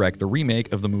to direct the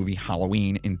remake of the movie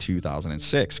Halloween in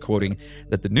 2006, quoting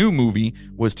that the new movie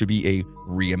was to be a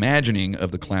reimagining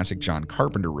of the classic John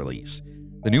Carpenter release.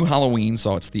 The new Halloween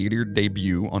saw its theater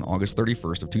debut on August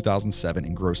 31st of 2007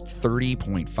 and grossed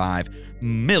 $30.5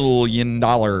 million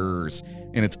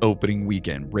in its opening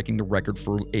weekend, breaking the record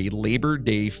for a Labor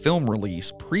Day film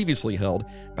release previously held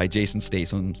by Jason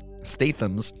Statham's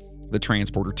The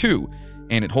Transporter 2,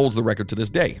 and it holds the record to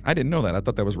this day. I didn't know that. I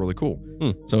thought that was really cool.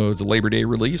 So it's a Labor Day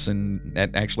release, and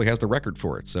that actually has the record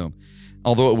for it. So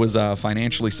although it was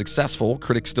financially successful,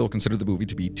 critics still consider the movie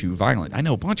to be too violent. I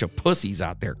know a bunch of pussies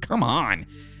out there. Come on.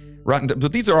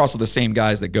 But these are also the same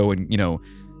guys that go and,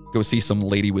 go see some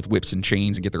lady with whips and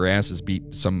chains and get their asses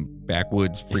beat some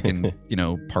backwoods freaking,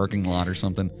 parking lot or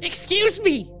something. Excuse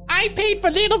me. I paid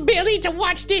for little Billy to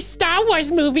watch this Star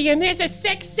Wars movie, and there's a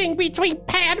sex scene between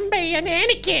Padme and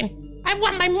Anakin. I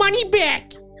want my money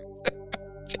back.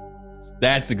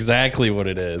 That's exactly what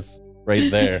it is, right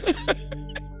there.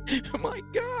 Oh my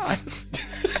God.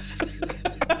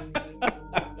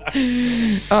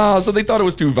 So they thought it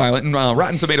was too violent, and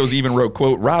Rotten Tomatoes even wrote,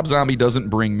 quote, Rob Zombie doesn't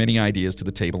bring many ideas to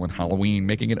the table in Halloween,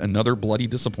 making it another bloody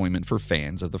disappointment for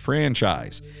fans of the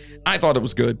franchise. I thought it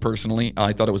was good, personally.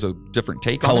 I thought it was a different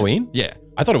take on Halloween? Yeah.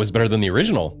 I thought it was better than the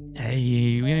original.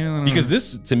 Hey, because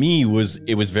this, to me, was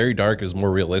very dark. It was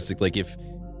more realistic. Like, if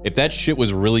that shit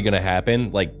was really going to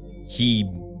happen, like, he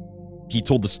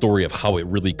told the story of how it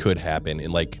really could happen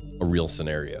in, like, a real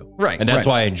scenario. Right. And that's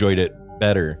why I enjoyed it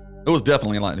better. It was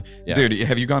definitely a lot. Yeah. Dude,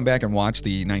 have you gone back and watched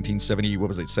the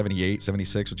 78,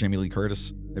 76 with Jamie Lee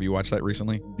Curtis? Have you watched that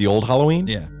recently? The old Halloween?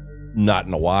 Yeah. Not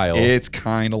in a while. It's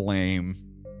kind of lame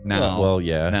now. Well,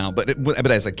 yeah. Now, but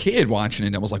as a kid watching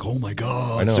it, I was like, oh my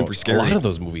God, I know. super scary. A lot of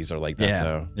those movies are like that, yeah.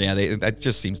 though. Yeah, that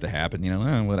just seems to happen,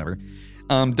 whatever.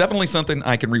 Definitely something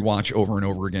I can rewatch over and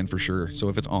over again for sure. So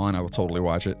if it's on, I will totally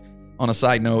watch it. On a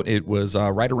side note, it was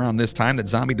right around this time that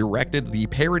Zombie directed the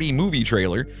parody movie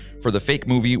trailer for the fake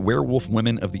movie Werewolf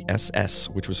Women of the SS,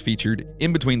 which was featured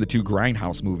in between the two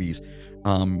Grindhouse movies,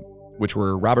 which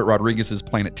were Robert Rodriguez's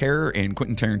Planet Terror and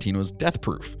Quentin Tarantino's Death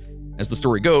Proof. As the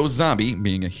story goes, Zombie,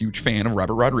 being a huge fan of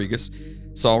Robert Rodriguez,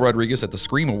 saw Rodriguez at the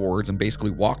Scream Awards and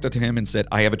basically walked up to him and said,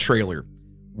 I have a trailer,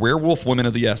 Werewolf Women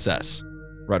of the SS.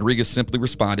 Rodriguez simply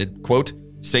responded, quote,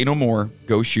 say no more,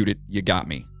 go shoot it, you got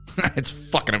me. It's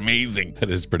fucking amazing. That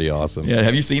is pretty awesome. Yeah,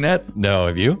 have you seen that? No,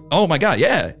 have you? Oh my God,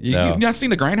 yeah. No. You've not seen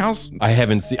the Grindhouse? I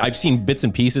haven't seen. I've seen bits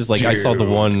and pieces. Like I saw the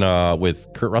one with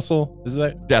Kurt Russell. Is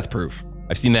that Death Proof?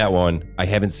 I've seen that one. I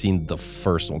haven't seen the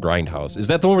first one, Grindhouse. Is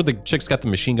that the one where the chick's got the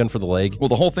machine gun for the leg? Well,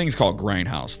 the whole thing's called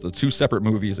Grindhouse. The two separate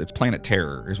movies, it's Planet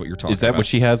Terror is what you're talking about. Is that what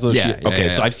she has? Those? Yeah, Okay, yeah.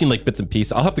 so I've seen like bits and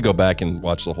pieces. I'll have to go back and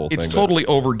watch the whole thing. It's totally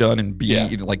overdone and Yeah.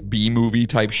 like B movie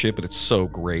type shit, but it's so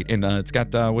great. And it's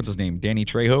got, what's his name? Danny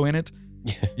Trejo in it.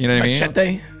 You know what I mean?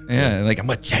 Machete? Yeah, like a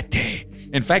machete.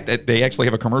 In fact, they actually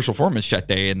have a commercial for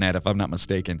Machete in that, if I'm not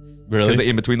mistaken. Really? Because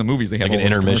in between the movies, they have Like all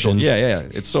an those intermission? commercials.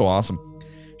 Yeah. It's so awesome.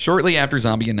 Shortly after,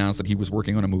 Zombie announced that he was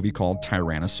working on a movie called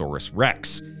Tyrannosaurus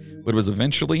Rex, but it was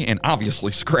eventually and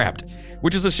obviously scrapped,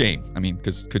 which is a shame. I mean,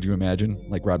 because could you imagine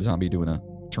like Rob Zombie doing a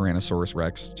Tyrannosaurus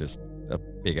Rex, just a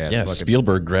big ass Yeah, fucking...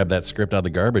 Spielberg grabbed that script out of the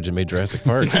garbage and made Jurassic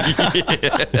Park.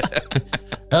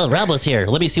 Oh, Rob was here.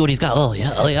 Let me see what he's got. Oh,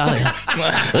 yeah.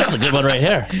 This is a good one right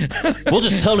here. We'll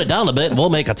just tone it down a bit and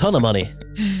we'll make a ton of money.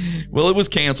 Well, it was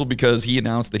canceled because he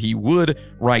announced that he would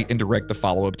write and direct the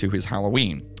follow-up to his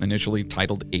Halloween, initially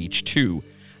titled H2,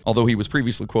 although he was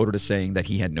previously quoted as saying that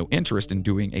he had no interest in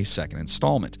doing a second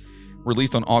installment.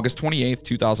 Released on August 28th,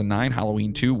 2009,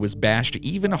 Halloween 2 was bashed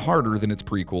even harder than its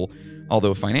prequel,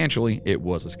 although financially it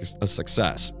was a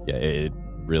success. Yeah, it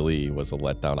really was a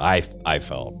letdown. I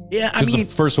felt. Yeah, I 'Cause mean...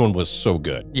 the first one was so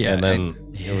good. Yeah, and then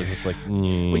it was just like...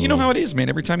 Well, you know how it is, man.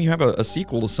 Every time you have a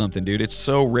sequel to something, dude, it's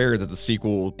so rare that the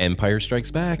sequel... Empire Strikes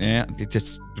Back. Yeah, it's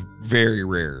just very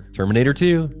rare. Terminator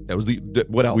 2. That was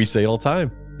what else? We say it all the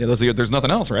time. Yeah, there's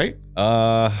nothing else, right?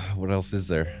 What else is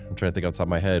there? I'm trying to think off the top of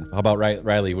my head. How about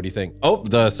Riley? What do you think? Oh,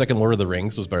 the second Lord of the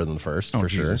Rings was better than the first, for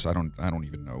Jesus, sure. I don't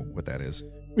even know what that is.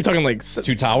 We're talking like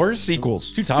Two Towers? Sequels.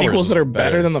 Two Towers sequels that are was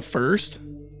better than the first.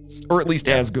 Or at least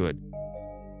as good.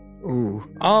 Ooh.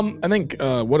 I think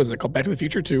what is it called? Back to the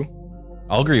Future 2.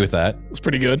 I'll agree with that. It was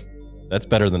pretty good. That's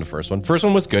better than the first one. First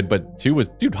one was good, but 2 was,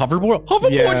 dude,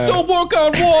 hoverboards Yeah. don't work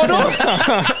on water.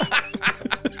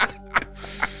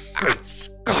 Great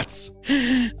Scots.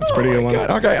 It's a pretty good one. God.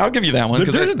 Okay, I'll give you that one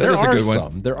because that is a good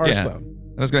one. There are Yeah. some.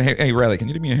 Let's go. Hey, Riley, can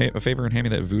you do me a favor and hand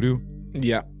me that voodoo?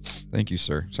 Yeah. Thank you,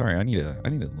 sir. Sorry, I need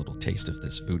a little taste of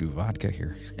this voodoo vodka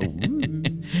here.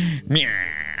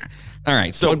 All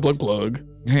right, so Plug.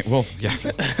 hey, well, yeah.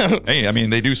 Hey, I mean,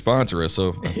 they do sponsor us,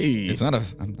 so Hey. it's not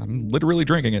I'm literally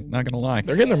drinking it. Not gonna lie.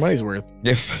 They're getting their money's worth.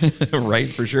 Yeah, right,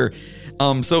 for sure.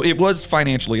 So it was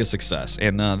financially a success,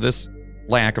 and this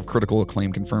lack of critical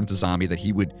acclaim confirmed to Zombie that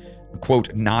he would,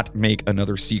 quote, not make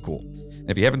another sequel.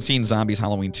 If you haven't seen Zombies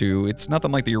Halloween 2, it's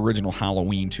nothing like the original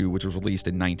Halloween 2, which was released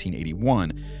in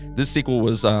 1981. This sequel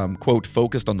was, quote,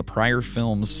 focused on the prior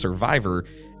film's survivor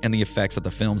and the effects that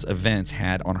the film's events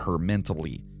had on her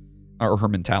mentality,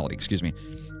 excuse me.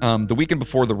 The weekend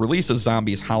before the release of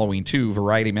Zombies Halloween 2,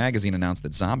 Variety magazine announced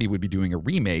that Zombie would be doing a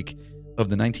remake of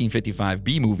the 1955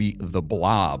 B-movie The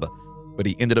Blob, but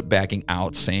he ended up backing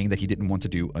out, saying that he didn't want to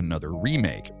do another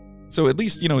remake. So at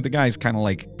least, the guy's kind of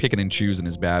like picking and choosing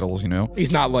his battles,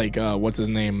 He's not like, what's his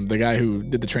name? The guy who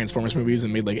did the Transformers movies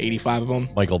and made like 85 of them.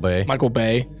 Michael Bay. Michael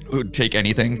Bay. Would take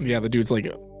anything. Yeah, the dude's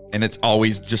like And it's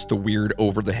always just the weird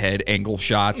over-the-head angle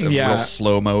shots of Yeah. real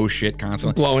slow-mo shit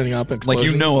constantly. blowing up. Like,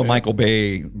 Explosions. a Michael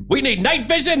Bay. We need night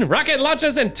vision, rocket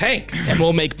launchers, and tanks. And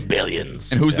we'll make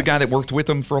billions. And who's the guy that worked with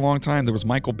him for a long time? There was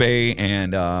Michael Bay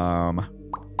and,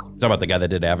 Talk about the guy that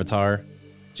did Avatar,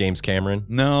 James Cameron.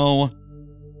 no.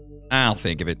 I'll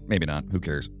think of it. Maybe not. Who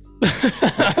cares?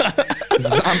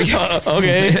 Zombie.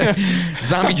 Okay.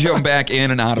 Zombie jumped back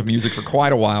in and out of music for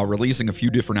quite a while, releasing a few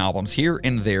different albums here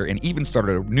and there, and even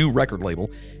started a new record label.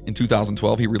 In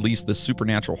 2012, he released the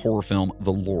supernatural horror film,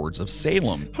 The Lords of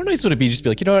Salem. How nice would it be just to be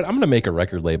like, you know what? I'm going to make a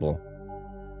record label.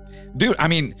 Dude, I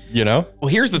mean, Well,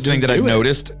 here's the thing that I've do it.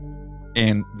 noticed,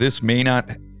 and this may not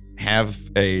have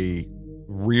a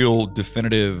real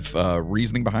definitive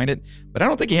reasoning behind it, but I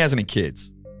don't think he has any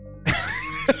kids.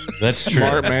 that's true.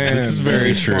 Smart man. This is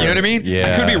very true. You know what I mean?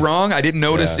 Yeah. I could be wrong. I didn't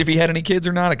notice Yeah. if he had any kids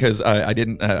or not because I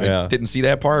didn't see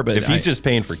that part. But If he's just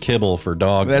paying for kibble for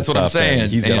dogs, That's and what I'm stuff, then saying.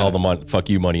 He's got Yeah. all the fuck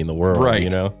you money in the world,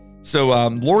 Right. So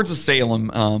Lords of Salem,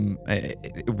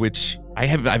 which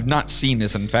I've not seen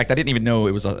this. In fact, I didn't even know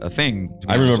it was a thing. to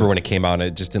be I honest remember with when it came out,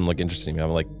 it just didn't look interesting to me.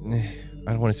 I'm like,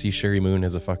 I don't want to see Sherry Moon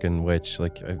as a fucking witch.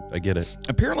 Like, I get it. you.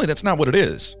 Apparently, that's not what it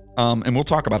is. And we'll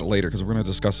talk about it later because we're going to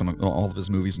discuss all of his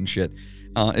movies and shit.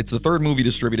 It's the third movie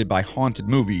distributed by Haunted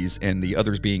Movies, and the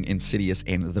others being Insidious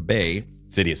and The Bay.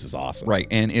 Sidious is awesome. Right,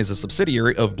 and is a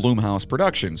subsidiary of Blumhouse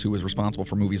Productions, who was responsible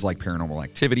for movies like Paranormal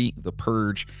Activity, The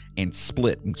Purge, and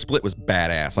Split. And Split was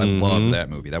badass. I loved that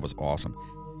movie. That was awesome.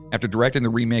 After directing the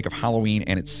remake of Halloween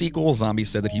and its sequel, Zombie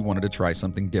said that he wanted to try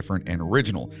something different and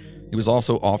original. He was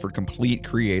also offered complete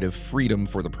creative freedom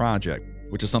for the project,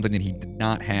 which is something that he did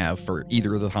not have for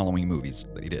either of the Halloween movies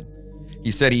that he did. He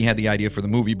said he had the idea for the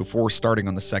movie before starting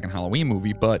on the second Halloween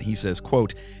movie, but he says,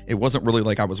 quote, it wasn't really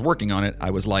like I was working on it. I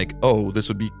was like, oh, this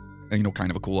would be, kind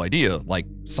of a cool idea, like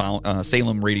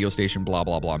Salem radio station, blah,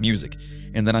 blah, blah music.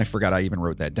 And then I forgot I even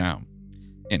wrote that down.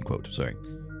 End quote, sorry.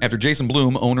 After Jason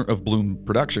Blum, owner of Blum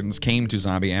Productions, came to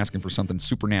Zombie asking for something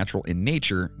supernatural in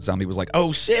nature, Zombie was like,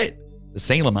 oh shit, the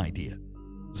Salem idea.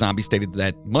 Zombie stated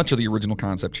that much of the original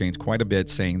concept changed quite a bit,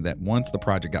 saying that once the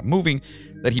project got moving,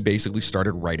 that he basically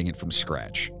started writing it from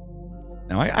scratch.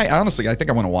 Now, I honestly, I think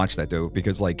I want to watch that though,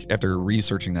 because like after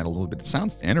researching that a little bit, it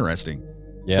sounds interesting.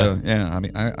 Yeah. So, yeah, I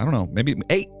mean, I don't know.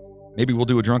 Maybe we'll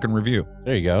do a drunken review.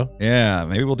 There you go. Yeah,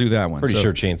 maybe we'll do that one. Pretty So,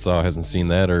 sure Chainsaw hasn't seen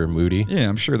that, or Moody. Yeah,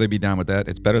 I'm sure they'd be down with that.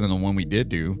 It's better than the one we did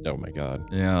do. Oh my God.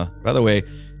 Yeah. By the way,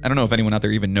 I don't know if anyone out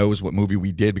there even knows what movie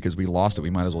we did because we lost it. We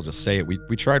might as well just say it.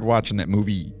 We tried watching that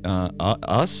movie,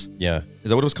 Us. Yeah. Is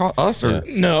that what it was called? Us or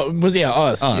No, it was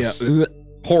Us. Us. Yeah.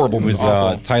 horrible It movie? was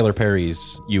awful. Tyler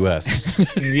Perry's U.S.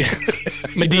 Yeah.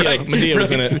 Medea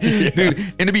was in it.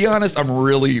 Dude, and to be honest, I'm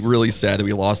really, really sad that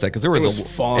we lost that because there was, It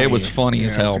was funny. it was funny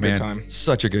as Yeah, it was hell, a good man. time.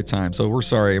 Such a good time. So we're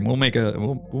sorry, and we'll make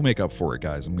up for it,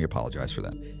 guys, and we apologize for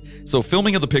that. So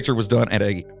filming of the picture was done at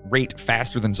a rate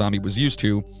faster than Zombie was used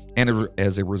to, and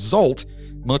as a result,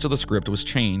 much of the script was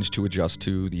changed to adjust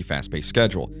to the fast-paced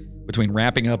schedule. Between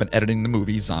wrapping up and editing the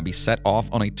movie, Zombie set off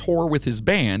on a tour with his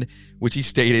band, which he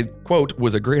stated, quote,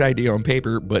 was a great idea on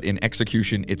paper, but in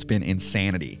execution, it's been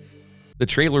insanity. The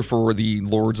trailer for The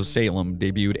Lords of Salem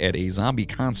debuted at a Zombie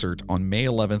concert on May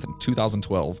 11th,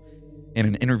 2012. In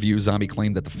an interview, Zombie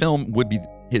claimed that the film would be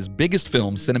his biggest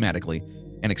film cinematically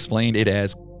and explained it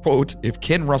as, quote, if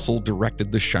Ken Russell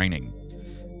directed The Shining.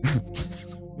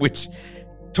 Which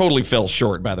totally fell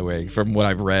short, by the way, from what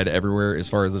I've read everywhere as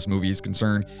far as this movie is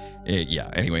concerned.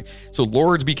 Anyway. So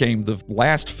Lords became the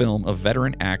last film of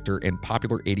veteran actor and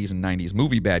popular 80s and 90s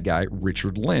movie bad guy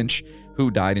Richard Lynch, who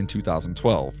died in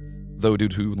 2012. Though due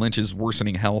to Lynch's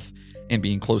worsening health and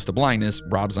being close to blindness,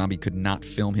 Rob Zombie could not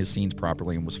film his scenes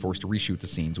properly and was forced to reshoot the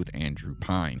scenes with Andrew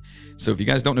Pine. So if you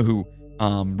guys don't know who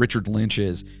Richard Lynch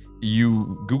is,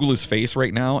 you Google his face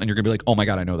right now and you're going to be like, oh my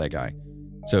God, I know that guy.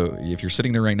 So if you're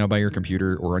sitting there right now by your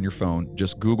computer or on your phone,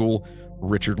 just Google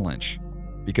Richard Lynch,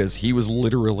 because he was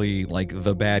literally like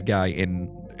the bad guy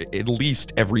in at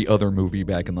least every other movie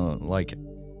back in the like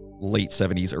late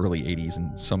 70s, early 80s,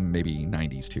 and some maybe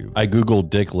 90s too. I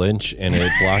Googled Dick Lynch and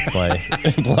it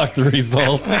blocked the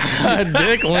results.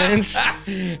 Dick Lynch.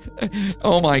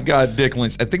 Oh my God, Dick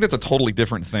Lynch. I think that's a totally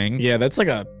different thing. Yeah, that's like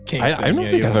a king I thing. don't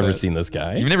think I've ever seen this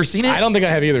guy. You've never seen it? I don't think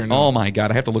I have either. No. Oh my God,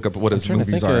 I have to look up what his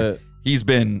movies are. He's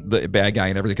been the bad guy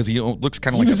and everything because he looks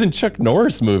kind of like he was in Chuck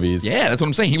Norris movies. Yeah, that's what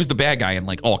I'm saying. He was the bad guy in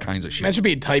like all kinds of shit. Imagine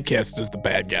being typecast as the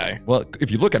bad guy. Well,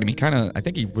 if you look at him, I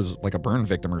think he was like a burn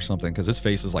victim or something because his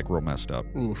face is like real messed up.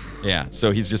 Oof. Yeah, so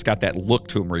he's just got that look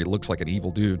to him where he looks like an evil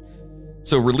dude.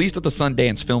 So released at the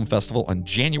Sundance Film Festival on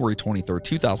January 23rd,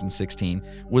 2016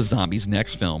 was Zombie's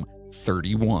next film,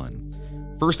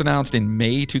 31. First announced in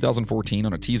May 2014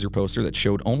 on a teaser poster that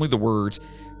showed only the words,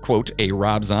 quote, a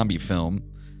Rob Zombie film,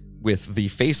 with the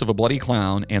face of a bloody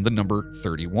clown and the number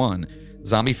 31.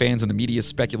 Zombie fans and the media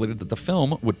speculated that the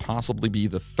film would possibly be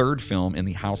the third film in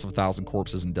the House of a Thousand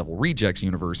Corpses and Devil Rejects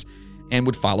universe and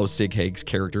would follow Sig Haig's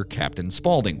character Captain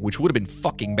Spaulding, which would have been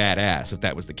fucking badass if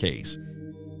that was the case.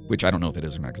 Which I don't know if it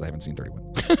is or not because I haven't seen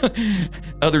 31.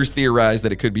 Others theorized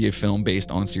that it could be a film based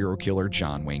on serial killer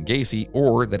John Wayne Gacy,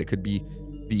 or that it could be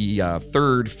the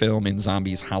third film in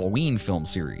Zombie's Halloween film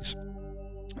series.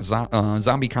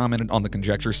 Zombie commented on the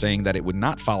conjecture, saying that it would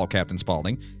not follow Captain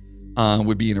Spaulding,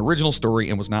 would be an original story,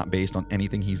 and was not based on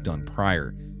anything he's done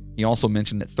prior. He also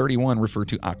mentioned that 31 referred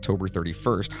to October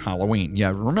 31st, Halloween.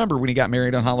 Yeah, remember when he got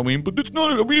married on Halloween? But it's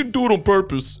not. We didn't do it on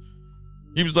purpose.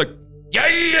 He was like,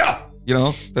 yeah. You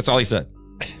know, that's all he said.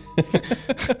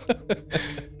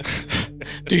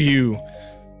 Do you,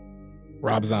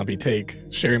 Rob Zombie, take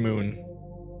Sherry Moon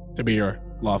to be your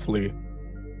lawfully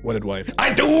wedded wife?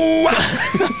 I do.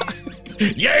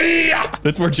 Yeah.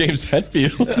 That's where James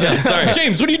Hetfield. Yeah, sorry.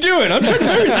 James, what are you doing? I'm trying to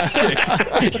marry this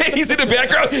chick. He's in the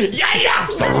background. Yeah.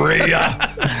 Sorry.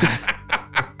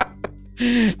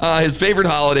 His favorite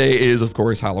holiday is, of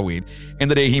course, Halloween,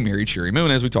 and the day he married Sherry Moon,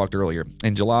 as we talked earlier.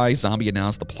 In July, Zombie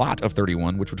announced the plot of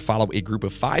 31, which would follow a group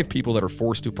of 5 people that are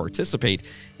forced to participate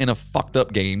in a fucked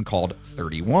up game called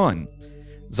 31.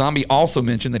 Zombie also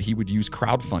mentioned that he would use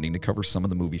crowdfunding to cover some of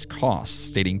the movie's costs,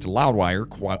 stating to Loudwire,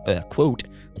 quote,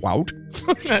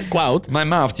 my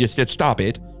mouth just said stop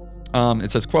it. It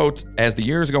says, quote, as the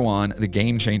years go on, the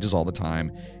game changes all the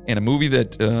time. And a movie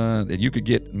that you could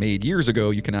get made years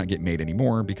ago, you cannot get made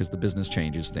anymore because the business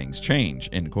changes, things change,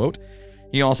 end quote.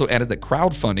 He also added that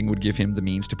crowdfunding would give him the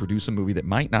means to produce a movie that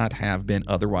might not have been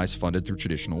otherwise funded through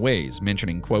traditional ways,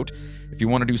 mentioning, quote, if you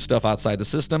want to do stuff outside the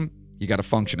system, you got to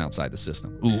function outside the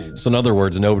system. Ooh. So in other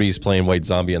words, nobody's playing White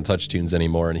Zombie on Touch Tunes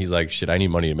anymore, and he's like, shit, I need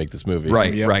money to make this movie.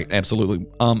 Right, Yep. right, absolutely.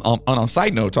 On a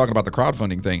side note, talking about the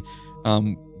crowdfunding thing,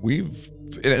 and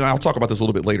I'll talk about this a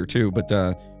little bit later too, but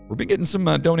we've been getting some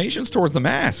donations towards the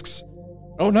masks.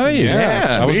 Oh, nice.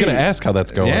 Yeah, I was going to ask how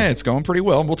that's going. Yeah, it's going pretty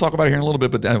well. We'll talk about it here in a little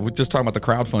bit, but we're just talking about the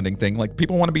crowdfunding thing. Like,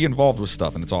 people want to be involved with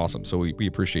stuff, and it's awesome. So we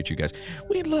appreciate you guys.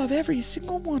 We love every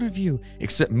single one of you,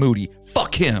 except Moody.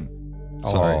 Fuck him.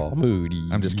 Sorry. Oh, Moody.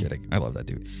 I'm just kidding. I love that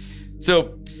dude.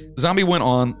 So Zombie went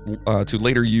on to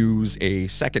later use a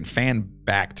second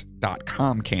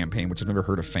fanbacked.com campaign, which I've never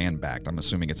heard of fanbacked. I'm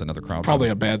assuming it's another crowdfunding. Probably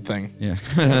a bad thing. Yeah.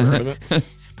 Never heard of it.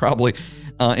 Probably.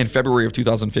 In February of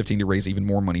 2015 to raise even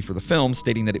more money for the film,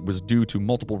 stating that it was due to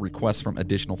multiple requests from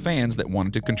additional fans that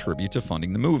wanted to contribute to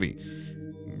funding the movie.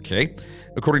 Okay.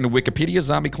 According to Wikipedia,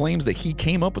 Zombie claims that he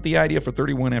came up with the idea for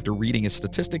 31 after reading a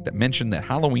statistic that mentioned that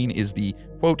Halloween is the,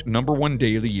 quote, #1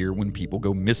 day of the year when people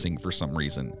go missing for some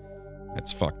reason.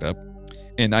 That's fucked up.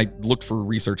 And I looked for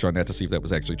research on that to see if that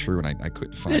was actually true, and I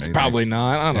couldn't find it. It's probably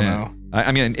not. I don't know.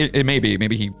 I mean, it may be.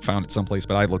 Maybe he found it someplace,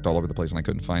 but I looked all over the place and I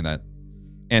couldn't find that.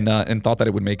 And thought that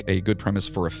it would make a good premise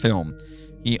for a film.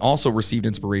 He also received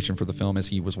inspiration for the film as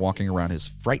he was walking around his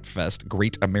Fright Fest,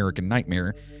 Great American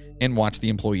Nightmare, and watched the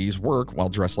employees work while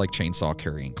dressed like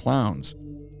chainsaw-carrying clowns.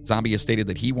 Zombie has stated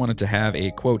that he wanted to have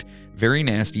a, quote, very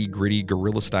nasty, gritty,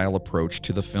 guerrilla-style approach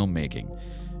to the filmmaking.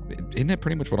 Isn't that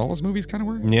pretty much what all his movies kind of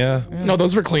were? Yeah. No,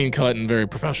 those were clean cut and very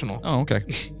professional. Oh, okay.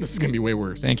 This is gonna be way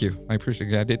worse. Thank you. I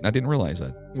appreciate it. I didn't realize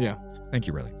that. Yeah. Thank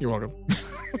you, Riley. You're welcome.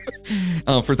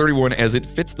 For 31, as it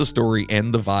fits the story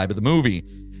and the vibe of the movie.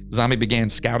 Zombie began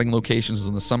scouting locations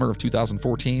in the summer of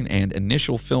 2014, and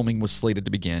initial filming was slated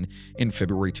to begin in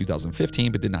February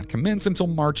 2015, but did not commence until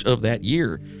March of that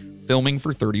year. Filming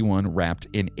for 31 wrapped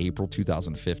in April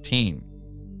 2015.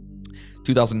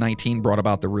 2019 brought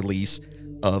about the release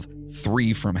of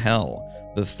 3 from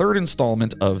Hell, the third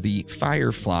installment of the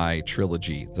Firefly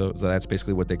trilogy. So that's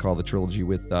basically what they call the trilogy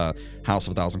with House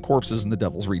of a Thousand Corpses and The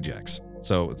Devil's Rejects.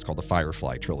 So it's called the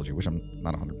Firefly trilogy, which I'm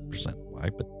not 100% why,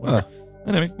 but whatever.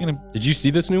 Anyway, Did you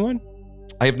see this new one?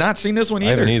 I have not seen this one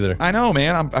either. I haven't either. I know,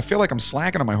 man. I feel like I'm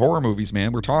slacking on my horror movies,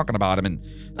 man. We're talking about them, and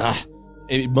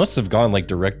It must have gone like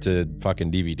direct to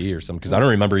fucking DVD or something, because I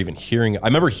don't remember even hearing. I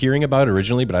remember hearing about it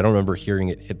originally, but I don't remember hearing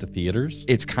it hit the theaters.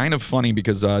 it's kind of funny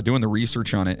because doing the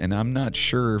research on it, and I'm not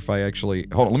sure if I actually...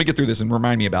 Hold on, let me get through this and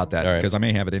remind me about that, All right. because I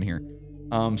may have it in here.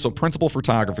 So principal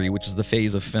photography, which is the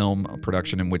phase of film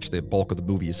production in which the bulk of the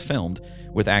movie is filmed,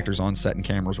 with actors on set and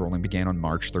cameras rolling, began on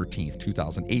March 13th,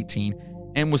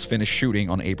 2018, and was finished shooting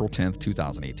on April 10th,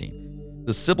 2018.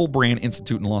 The Sybil Brand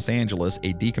Institute in Los Angeles,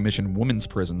 a decommissioned women's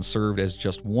prison, served as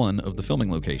just one of the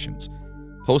filming locations.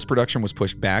 Post-production was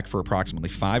pushed back for approximately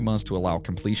 5 months to allow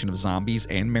completion of Zombies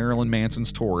and Marilyn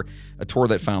Manson's tour, a tour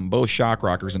that found both shock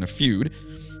rockers in a feud.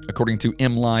 According to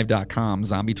MLive.com,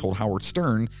 Zombie told Howard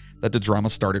Stern that the drama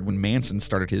started when Manson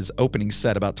started his opening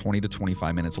set about 20 to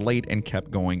 25 minutes late and kept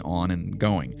going on and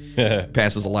going.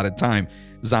 Passes a lot of time.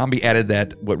 Zombie added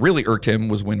that what really irked him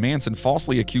was when Manson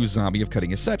falsely accused Zombie of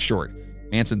cutting his set short.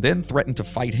 Manson then threatened to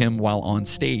fight him while on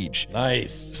stage.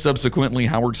 Nice. Subsequently,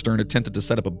 Howard Stern attempted to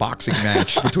set up a boxing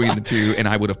match between the two, and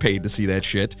I would have paid to see that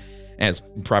shit, as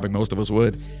probably most of us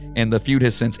would. And the feud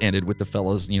has since ended with the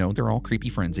fellas, they're all creepy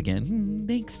friends again.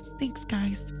 Thanks,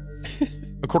 guys.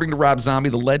 According to Rob Zombie,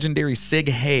 the legendary Sig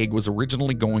Haig was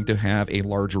originally going to have a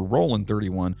larger role in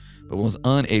 31, but was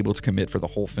unable to commit for the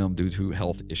whole film due to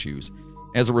health issues.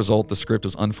 As a result, the script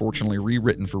was unfortunately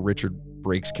rewritten for Richard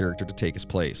Brake's character to take his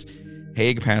place.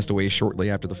 Haig passed away shortly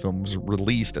after the film was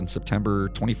released on September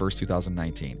 21st,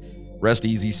 2019. Rest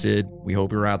easy, Sid. We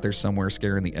hope you're out there somewhere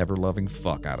scaring the ever-loving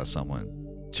fuck out of someone.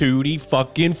 Tutti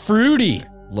fucking fruity.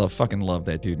 Fucking love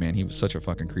that dude, man. He was such a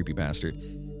fucking creepy bastard.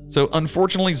 So,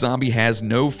 unfortunately, Zombie has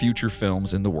no future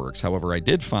films in the works. However, I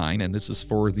did find, and this is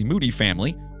for the Moody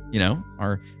family,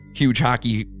 our huge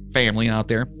hockey family out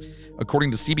there.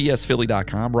 According to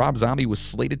CBSPhilly.com, Rob Zombie was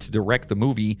slated to direct the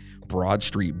movie Broad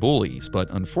Street Bullies, but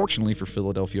unfortunately for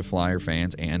Philadelphia Flyer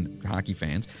fans and hockey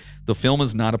fans, the film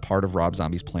is not a part of Rob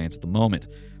Zombie's plans at the moment.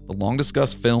 The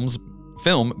long-discussed film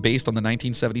based on the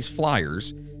 1970s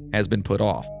Flyers has been put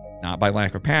off, not by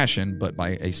lack of passion, but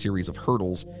by a series of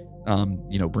hurdles,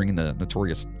 bringing the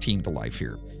notorious team to life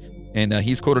here. And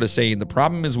he's quoted as saying, "The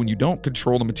problem is when you don't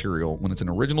control the material, when it's an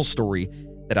original story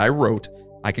that I wrote,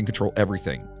 I can control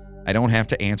everything. I don't have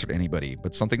to answer to anybody,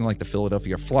 but something like the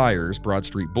Philadelphia Flyers, Broad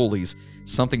Street Bullies,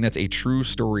 something that's a true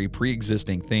story,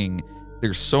 pre-existing thing,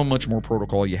 there's so much more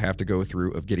protocol you have to go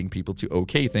through of getting people to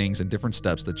okay things and different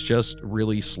steps that just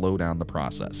really slow down the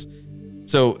process."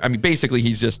 So, basically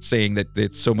he's just saying that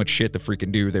it's so much shit to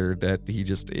freaking do there that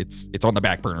it's on the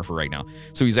back burner for right now.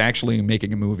 So he's actually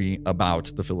making a movie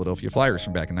about the Philadelphia Flyers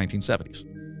from back in 1970s.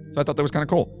 So I thought that was kind of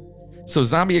cool. So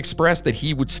Zombie expressed that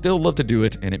he would still love to do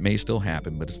it, and it may still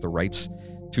happen, but it's the rights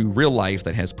to real life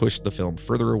that has pushed the film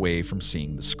further away from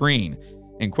seeing the screen.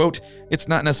 And quote, "It's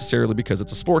not necessarily because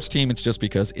it's a sports team, it's just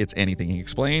because it's anything," he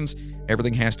explains.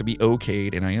 "Everything has to be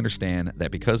okayed, and I understand that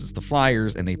because it's the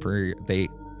Flyers and they perturb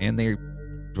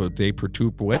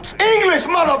what? English,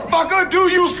 motherfucker,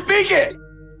 do you speak it?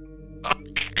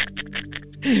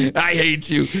 I hate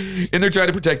you. And they're trying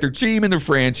to protect their team and their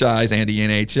franchise and the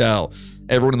NHL.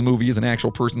 Everyone in the movie is an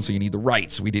actual person, so you need the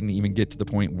rights. We didn't even get to the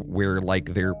point where,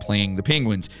 they're playing the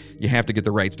Penguins. You have to get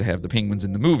the rights to have the Penguins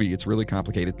in the movie. It's a really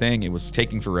complicated thing. It was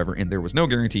taking forever, and there was no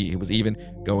guarantee it was even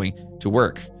going to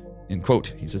work." End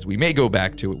quote. He says, "We may go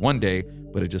back to it one day,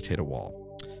 but it just hit a wall."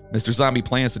 Mr. Zombie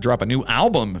plans to drop a new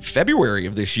album February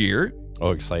of this year.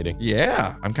 Oh, exciting.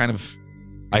 Yeah, I'm kind of...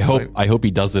 I hope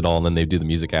he does it all and then they do the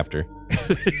music after.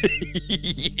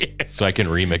 Yeah. So I can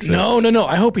remix it. No.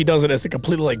 I hope he does it as a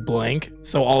completely blank.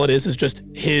 So all it is just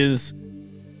his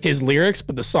lyrics,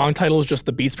 but the song title is just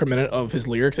the beats per minute of his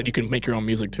lyrics, and you can make your own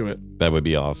music to it. That would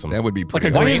be awesome. That would be pretty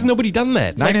Like a cool. Why has nobody done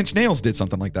that? Nine Inch Nails did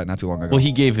something like that not too long ago. Well,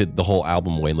 he gave it the whole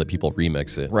album away and let people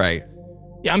remix it. Right.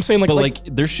 Yeah, I'm saying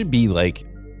But there should be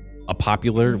a a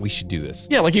popular, we should do this.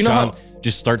 Yeah, like you know John, how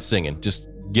just start singing. Just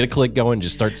get a click going.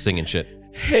 Just start singing shit.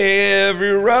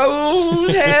 Every road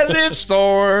has its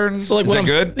thorns. So, like, Is what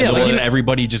that I'm- good? yeah, So like, then you know-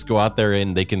 everybody just go out there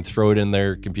and they can throw it in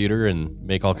their computer and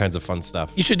make all kinds of fun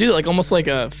stuff. you should do like almost like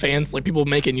fans, like people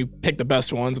make it and you pick the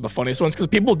best ones and the funniest ones, because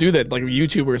people do that. Like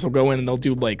YouTubers will go in and they'll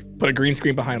do like put a green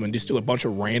screen behind them and just do a bunch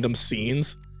of random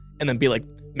scenes and then be like,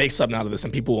 make something out of this,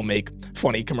 and people will make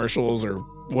funny commercials or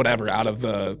whatever out of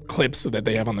the clips that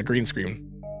they have on the green screen.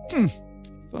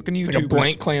 Fucking It's YouTubers.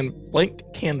 like a blank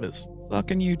canvas.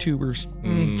 Fucking YouTubers.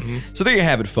 Mm-hmm. So there you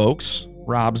have it, folks.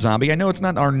 Rob Zombie. I know it's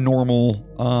not our normal,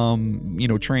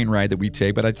 train ride that we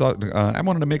take, but I thought I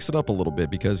wanted to mix it up a little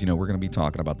bit because, we're going to be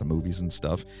talking about the movies and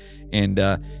stuff. And,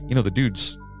 the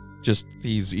dude's just,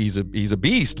 he's a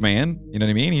beast, man. You know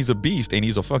what I mean? He's a beast, and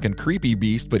he's a fucking creepy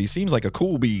beast, but he seems like a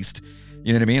cool beast.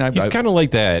 You know what I mean? He's kind of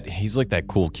like that. He's like that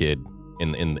cool kid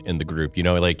in the group,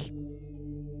 like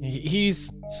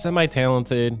he's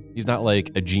semi-talented. He's not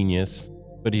like a genius,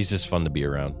 but he's just fun to be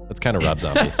around. That's kind of Rob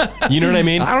Zombie. You know what I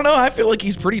mean? I don't know. I feel like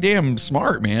he's pretty damn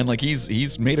smart, man. Like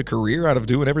he's made a career out of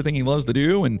doing everything he loves to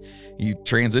do, and he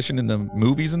transitioned into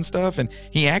movies and stuff. And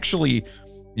he actually,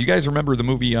 you guys remember the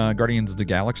movie Guardians of the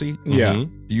Galaxy? Yeah.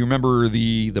 Mhm. Do you remember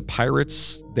the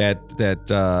pirates that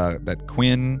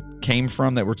Quinn came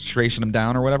from that were chasing him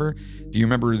down or whatever? Do you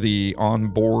remember the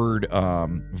onboard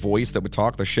voice that would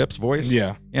talk, the ship's voice?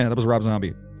 Yeah. Yeah, that was Rob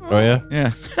Zombie. Oh yeah.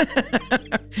 Yeah.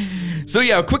 So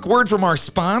yeah, a quick word from our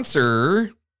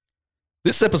sponsor.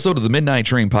 This episode of the Midnight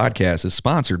Train podcast is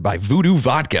sponsored by Voodoo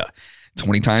Vodka.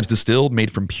 20 times distilled, made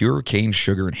from pure cane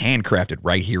sugar and handcrafted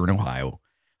right here in Ohio.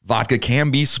 Vodka can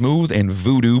be smooth, and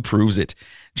Voodoo proves it.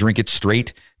 Drink it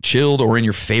straight, chilled, or in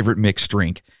your favorite mixed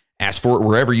drink. Ask for it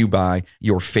wherever you buy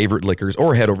your favorite liquors,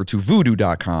 or head over to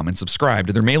voodoo.com and subscribe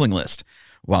to their mailing list.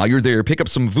 While you're there, pick up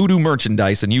some Voodoo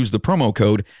merchandise and use the promo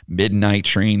code Midnight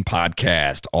Train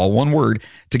Podcast, all one word,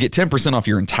 to get 10% off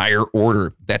your entire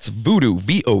order. That's Voodoo,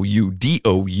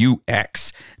 VOUDOUX.com.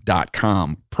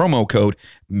 Promo code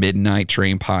Midnight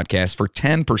Train Podcast for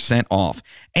 10% off.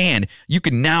 And you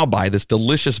can now buy this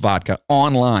delicious vodka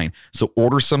online. So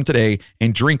order some today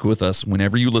and drink with us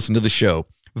whenever you listen to the show.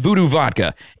 Voodoo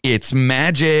Vodka, it's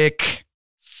magic. And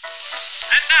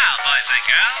now, boys and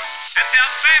girls, it's your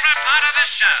favorite part of the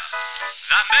show,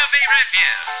 the movie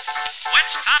review. Which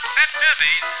top 10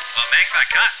 movies will make the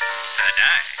cut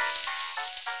today?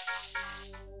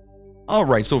 All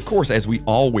right, so of course, as we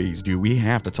always do, we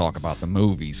have to talk about the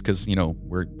movies because, we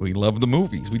love the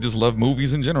movies. We just love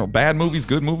movies in general. Bad movies,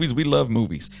 good movies, we love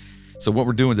movies. So what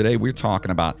we're doing today, we're talking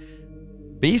about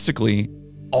basically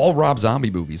all Rob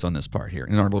Zombie movies on this part here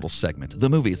in our little segment. The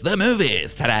movies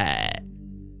today.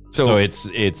 So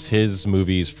it's his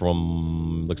movies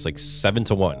from looks like 7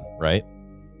 to 1, right?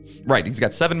 Right, he's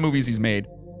got 7 movies he's made.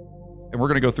 And we're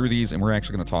going to go through these, and we're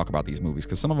actually going to talk about these movies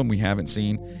because some of them we haven't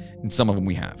seen and some of them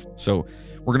we have. So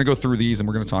we're going to go through these, and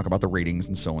we're going to talk about the ratings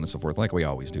and so on and so forth, like we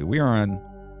always do. We are on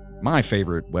my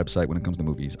favorite website when it comes to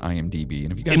movies, IMDb.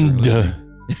 And if you guys are listening...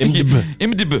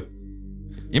 IMDb.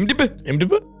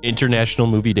 International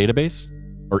Movie Database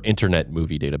or Internet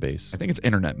Movie Database? I think it's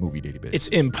Internet Movie Database. It's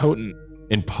impotent.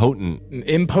 Impotent.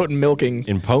 Milking.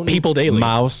 Impotent. People daily.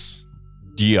 Mouse.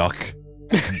 Duck.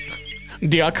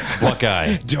 Duck.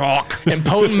 Buckeye. Doc.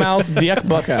 Impotent mouse. Duck.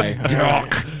 Buckeye.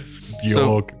 Doc.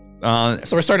 So,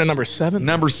 So we're starting at number 7.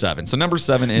 number 7. So number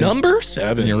 7 is... Number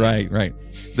 7. You're right.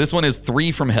 This one is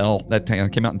 3 from Hell. That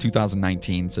came out in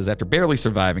 2019. It says, after barely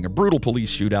surviving a brutal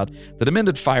police shootout, the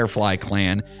demented Firefly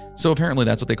clan. So apparently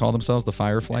that's what they call themselves, the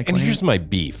Firefly clan. And here's my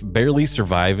beef. Barely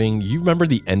surviving. You remember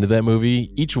the end of that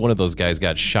movie? Each one of those guys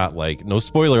got shot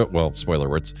spoiler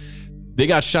words. They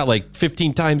got shot like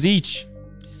 15 times each.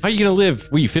 How are you going to live?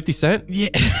 Were you 50 Cent? Yeah.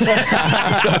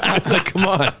 Like, come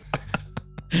on.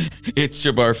 It's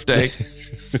your birthday.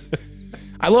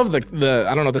 I love the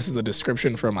I don't know if this is a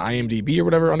description from IMDb or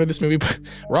whatever under this movie, but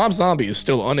Rob Zombie is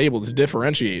still unable to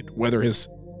differentiate whether his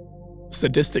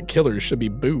sadistic killers should be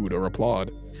booed or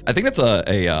applaud. I think that's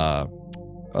a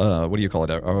what do you call it?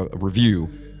 A review.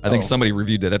 I think somebody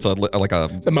reviewed it. That's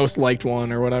The most liked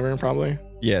one or whatever, probably.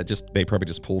 Yeah, they probably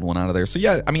just pulled one out of there. So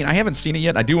yeah, I mean, I haven't seen it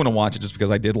yet. I do want to watch it just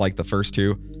because I did like the first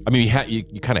 2. I mean,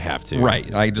 you kind of have to.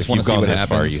 Right. I just If want to you've see gone what this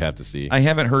happens. far, you have to see. I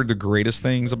haven't heard the greatest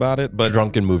things about it, but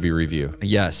Drunken movie review.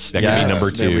 yes, That could be yes. number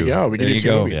 2. There we go. We can There do you 2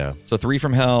 go. movies. Yeah. So 3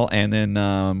 from Hell, and then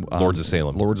Lords of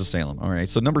Salem. Lords of Salem. All right.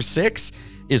 So number 6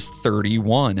 is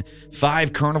 31.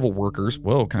 5 carnival workers.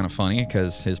 Whoa, kind of funny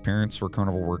because his parents were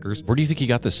carnival workers. Where do you think he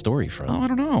got this story from? Oh, I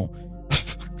don't know.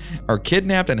 are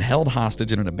kidnapped and held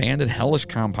hostage in an abandoned hellish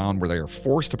compound where they are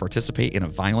forced to participate in a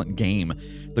violent game,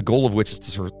 the goal of which is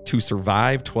to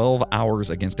survive 12 hours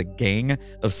against a gang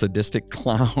of sadistic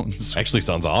clowns. Actually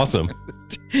sounds awesome.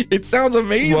 It sounds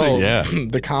amazing. Well, Yeah.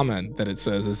 The comment that it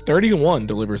says is 30-1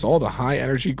 delivers all the high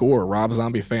energy gore Rob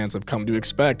Zombie fans have come to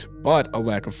expect, but a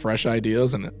lack of fresh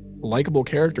ideas and likable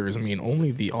characters mean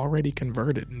only the already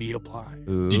converted need apply.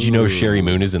 Did you know Sherry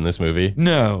Moon is in this movie?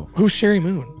 No. Who's Sherry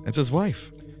Moon? It's his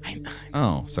wife.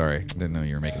 Oh, sorry. Didn't know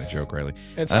you were making a joke, Riley.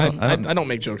 I don't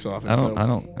make jokes often. I don't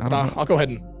know. I'll go ahead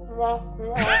and.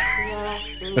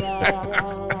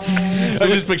 I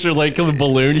just picture like the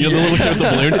balloon, you know, the little kid with the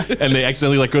balloon, and they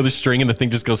accidentally let go of the string and the thing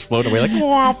just goes floating away like,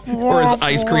 Or his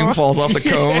ice cream falls off the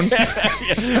cone.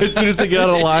 as soon as they get out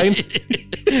of line.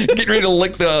 Getting ready to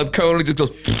lick the cone, it just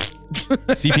goes.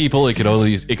 See, people, it could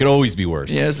always be worse.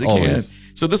 Yes, it always. can.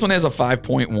 So this one has a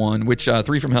 5.1, which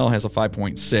 3 from Hell has a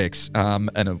 5.6,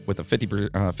 and with a 50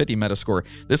 Metascore.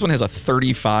 This one has a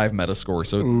 35 Metascore.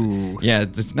 So yeah,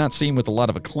 it's not seen with a lot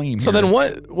of acclaim. So here. then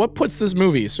what puts this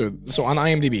movie? So on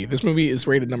IMDb, this movie is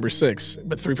rated number 6,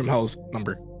 but 3 from Hell's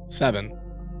number 7.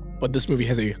 But this movie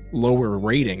has a lower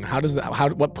rating. How does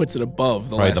that? What puts it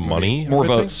above the Probably last the movie? money. More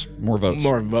everything? votes. More votes.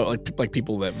 More vote like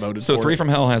people that voted. So for 3 it. from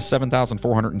Hell has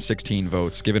 7,416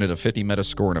 votes, giving it a 50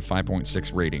 Metascore and a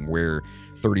 5.6 rating, where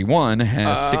 31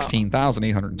 has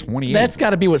 16,828. That's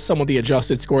got to be what some of the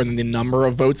adjusted score and then the number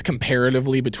of votes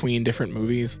comparatively between different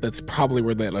movies. That's probably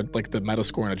where the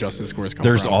Metascore and adjusted scores come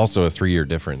There's from. also a 3-year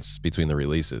difference between the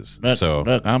releases. Look,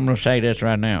 I'm going to say this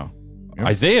right now.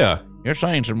 Isaiah. You're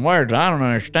saying some words I don't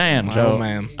understand, Oh, so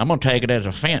man. I'm going to take it as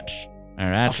offense. All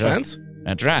right? Offense?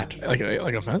 That's right. Like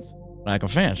offense? Like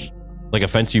offense. Like a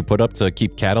fence you put up to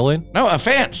keep cattle in? No,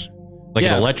 offense. Like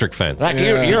Yes. an electric fence. Like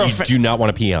Yeah. you're you do not want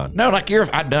to pee on. No, like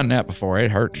I've done that before. It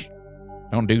hurts.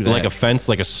 Don't do that. Like a fence,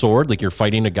 like a sword, like you're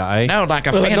fighting a guy. No, like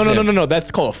offensive. No.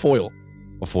 That's called a foil.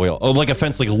 A foil. Oh, like a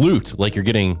fence, like loot, like you're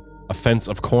getting a fence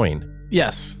of coin.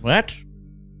 Yes. What?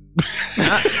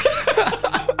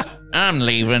 I'm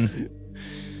leaving.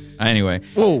 Anyway,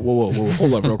 Whoa.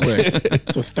 Hold up real quick.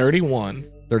 So 31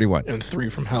 31. and 3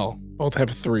 from Hell. Both have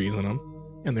 3s in them.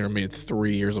 And they're made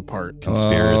 3 years apart.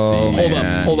 Conspiracy. Oh, Hold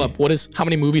man. up. How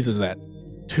many movies is that?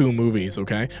 2 movies,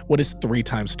 okay? What is 3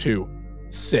 times 2?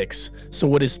 6. So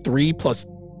what is 3 plus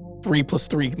 3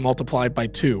 multiplied by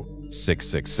 2?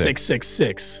 666.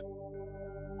 666.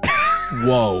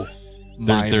 Whoa.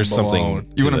 There's something.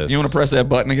 Mind blown. You want to press that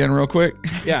button again real quick?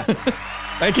 Yeah.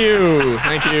 Thank you. You're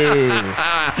too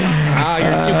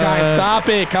kind. Stop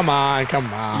it. Come on.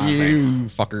 You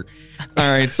Thanks. fucker. All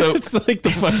right, so It's like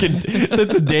the fucking.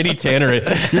 That's a Danny Tanner.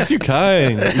 You're too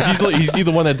kind. Is he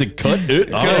the one that did cut it?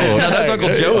 no, that's Uncle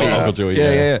Joey. Oh, Uncle Joey,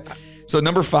 Yeah. So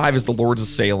number 5 is The Lords of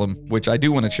Salem, which I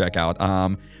do want to check out.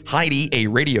 Heidi, a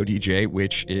radio DJ,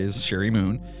 which is Sherry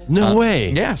Moon. No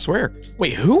way. Yeah, I swear.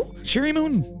 Wait, who? Sherry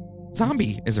Moon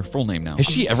Zombie is her full name now. Has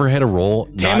she ever had a role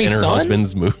not Tammy's in her son?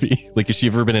 husband's movie? Like, has she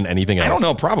ever been in anything else? I don't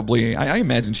know. Probably. I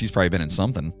imagine she's probably been in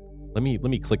something. Let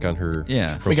me click on her.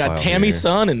 Yeah. We got profile Tammy's here.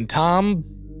 son and Tom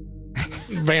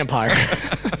Vampire.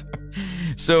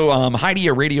 So Heidi,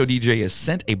 a radio DJ, is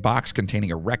sent a box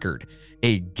containing a record,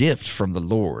 a gift from the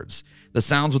Lords. The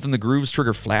sounds within the grooves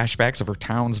trigger flashbacks of her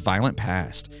town's violent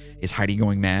past. Is Heidi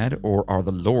going mad, or are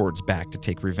the Lords back to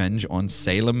take revenge on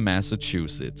Salem,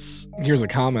 Massachusetts? Here's a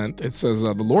comment. It says,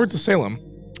 the Lords of Salem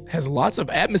has lots of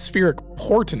atmospheric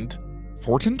portent.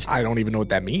 Portent? I don't even know what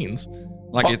that means.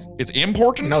 Like it's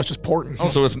important? No, it's just portent. Oh,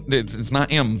 so it's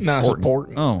not M. No, it's just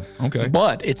portent. Oh, okay.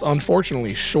 But it's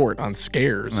unfortunately short on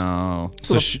scares. No.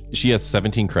 So she has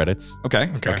 17 credits. Okay.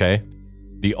 Okay.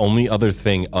 The only other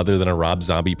thing other than a Rob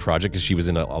Zombie project, because she was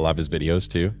in a lot of his videos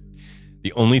too.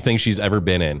 The only thing she's ever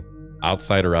been in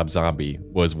outside of Rob Zombie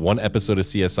was 1 episode of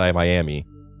CSI Miami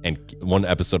and 1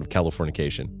 episode of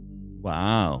Californication.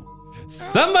 Wow.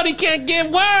 Somebody can't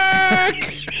get work.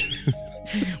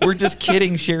 We're just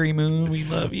kidding, Sherry Moon. We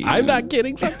love you. I'm not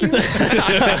kidding. Fuck you.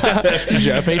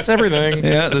 Jeff hates everything.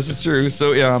 Yeah, this is true.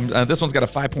 So this one's got a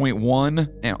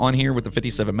 5.1 on here with a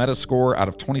 57 Metascore out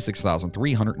of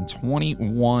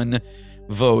 26,321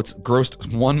 votes. Grossed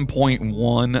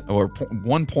 1.1 or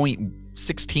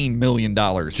 1.16 million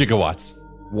dollars. Gigawatts.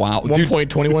 Wow, dude,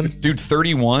 1.21. dude,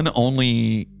 31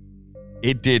 only.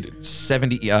 It did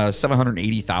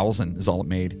 780,000 is all it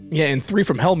made. Yeah, and 3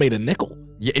 from Hell made a nickel.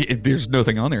 Yeah, there's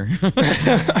nothing on there.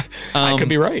 I could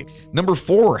be right. Number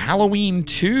 4, Halloween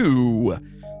 2.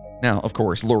 Now, of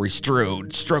course, Laurie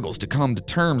Strode struggles to come to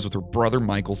terms with her brother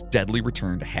Michael's deadly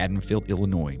return to Haddonfield,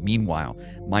 Illinois. Meanwhile,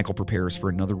 Michael prepares for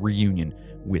another reunion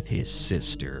with his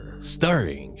sister.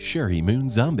 Starring Sherry Moon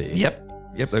Zombie. Yep.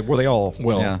 Well, they all.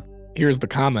 Well, yeah. Here's the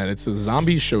comment. It says,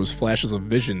 Zombie shows flashes of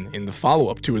vision in the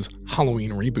follow-up to his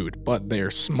Halloween reboot, but they are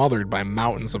smothered by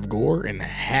mountains of gore and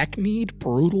hackneyed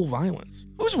brutal violence.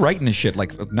 Who's writing this shit?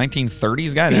 Like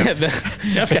 1930s guy?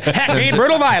 Jeff, hackneyed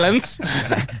brutal violence.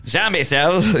 Zombie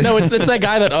cells. No, it's that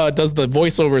guy that does the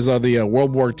voiceovers of the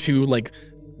World War II like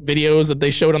videos that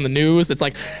they showed on the news. It's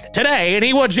like, today in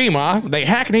Iwo Jima, they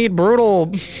hackneyed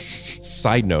brutal.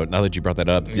 Side note, now that you brought that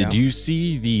up, did you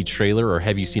see the trailer or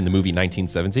have you seen the movie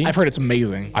 1917? I've heard it's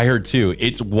amazing. I heard too.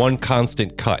 It's one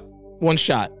constant cut. One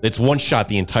shot. It's one shot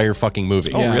the entire fucking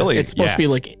movie. Yeah, really? It's supposed to be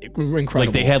like incredible.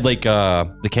 Like they had like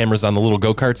the cameras on the little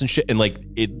go-karts and shit, and like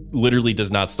it literally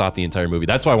does not stop the entire movie.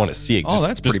 That's why I want to see it. Oh,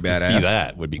 that's pretty to badass. see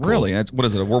that would be cool. Really? What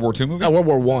is it, a World War II movie? World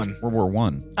War One. World War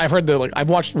One. I've heard I've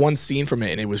watched one scene from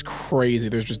it and it was crazy.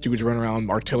 There's just dudes running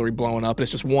around, artillery blowing up, and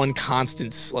it's just one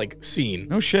constant like scene.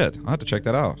 No shit. I'll have to check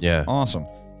that out. Yeah. Awesome.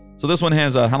 So this one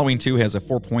has Halloween 2 has a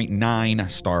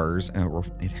 4.9 stars, or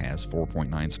it has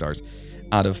 4.9 stars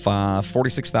out of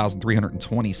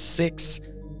 46,326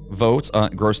 votes.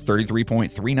 Grossed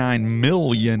 $33.39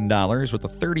 million with a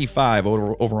 35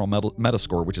 overall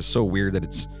Metascore, which is so weird that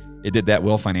it did that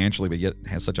well financially, but yet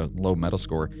has such a low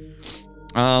Metascore.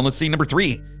 Let's see, number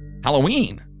 3,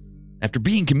 Halloween. After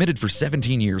being committed for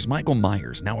 17 years, Michael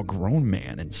Myers, now a grown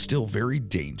man and still very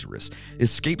dangerous,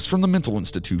 escapes from the mental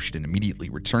institution and immediately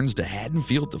returns to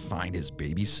Haddonfield to find his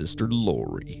baby sister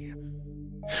Laurie.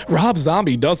 Rob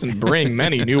Zombie doesn't bring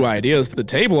many new ideas to the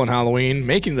table on Halloween,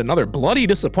 making it another bloody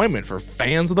disappointment for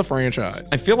fans of the franchise.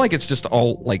 I feel like it's just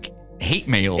all like hate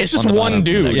mail. It's just one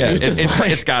dude. Yeah,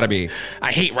 it's gotta be.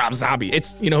 I hate Rob Zombie.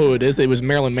 It's, you know who it is? It was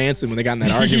Marilyn Manson when they got in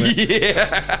that argument.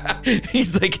 Yeah.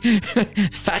 He's like,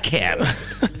 fuck him.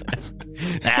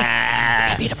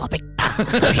 Beautiful big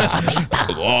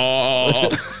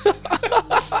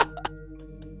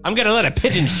I'm gonna let a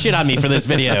pigeon shit on me for this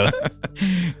video.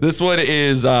 This one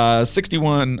is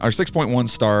 6.1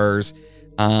 stars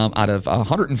out of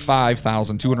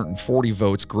 105,240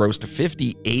 votes, grossed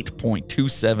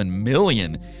 $58.27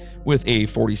 million with a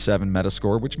 47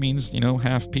 Metascore, which means, you know,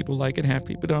 half people like it, half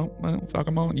people don't. Well, fuck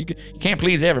them all. You can't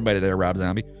please everybody there, Rob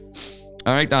Zombie.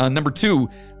 All right, number 2,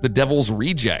 The Devil's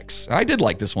Rejects. I did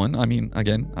like this one. I mean,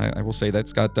 again, I will say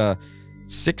that's got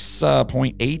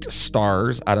 6.8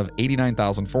 stars out of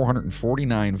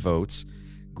 89,449 votes,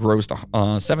 grossed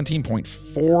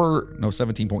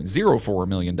 $17.04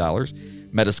 million.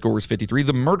 Metascore is 53.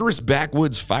 The murderous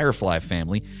backwoods Firefly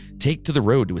family take to the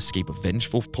road to escape a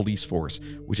vengeful police force,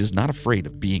 which is not afraid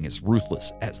of being as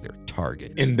ruthless as their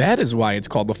target. And that is why it's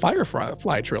called the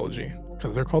Firefly trilogy,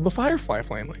 because they're called the Firefly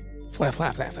family. Fly.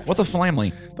 What the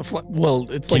family? Well,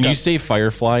 it's Can like you say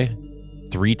Firefly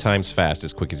 3 times fast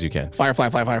as quick as you can? Firefly.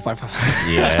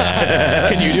 Yeah.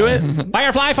 Can you do it?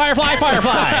 Firefly.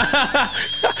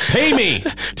 Pay me.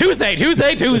 Tuesday.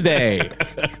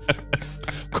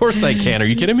 Of course I can. Are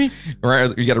you kidding me?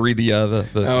 Right, you got to read the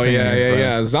Oh,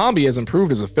 yeah. Zombie has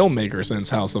improved as a filmmaker since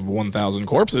House of 1,000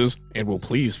 Corpses and will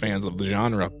please fans of the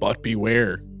genre, but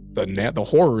beware. The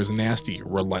horror is nasty,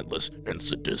 relentless, and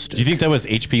sadistic. Do you think that was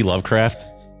H.P. Lovecraft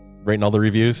writing all the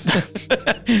reviews?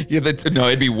 Yeah, no,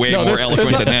 it'd be way more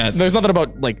eloquent than that. There's nothing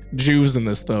about like Jews in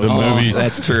this though. The movies.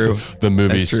 That's true. The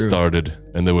movie That's true. started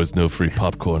and there was no free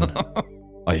popcorn.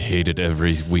 I hated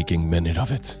every waking minute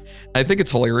of it. I think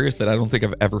it's hilarious that I don't think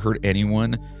I've ever heard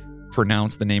anyone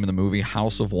pronounce the name of the movie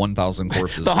House of 1,000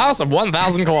 Corpses. The House of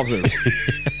 1,000 Corpses.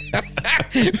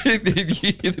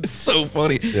 It's so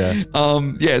funny. Yeah.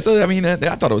 So I mean, I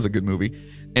thought it was a good movie.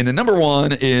 And the number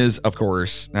 1 is, of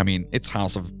course, I mean, it's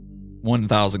House of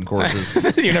 1,000 Corpses.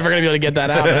 You're never gonna be able to get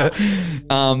that out.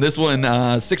 This one,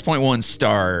 6.1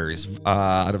 stars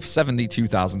out of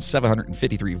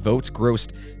 72,753 votes,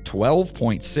 grossed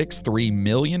 $12.63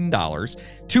 million.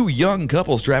 2 young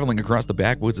couples traveling across the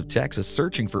backwoods of Texas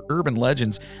searching for urban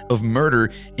legends of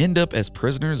murder end up as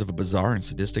prisoners of a bizarre and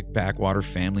sadistic backwater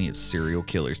family of serial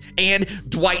killers. And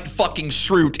Dwight fucking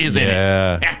Schrute is in it.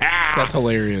 That's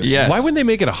hilarious. Yes. Why wouldn't they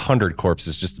make it 100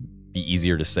 corpses just to be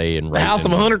easier to say and write? The House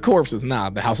of and- 100 Corpses. Nah,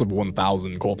 the House of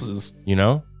 1,000 Corpses. You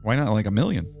know? Why not like 1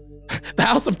 million? The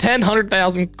House of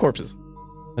 100,000 Corpses.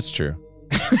 That's true.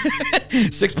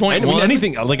 6.1. I mean,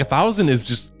 anything like 1,000 is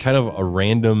just kind of a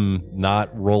random, not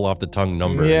roll off the tongue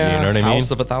number. Yeah. You know what I mean?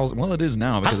 House of 1,000. Well, it is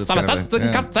now because it's kind of Here's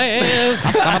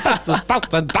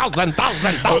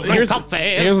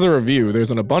the review.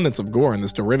 There's an abundance of gore in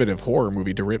this derivative horror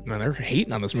movie. Man, they're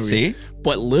hating on this movie. See?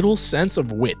 But little sense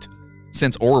of wit.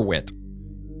 Sense or wit.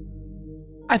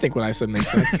 I think what I said makes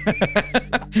sense.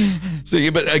 See,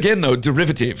 but again, though,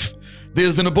 derivative.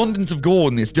 There's an abundance of gore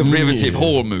in this derivative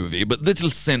horror movie, but little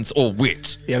sense or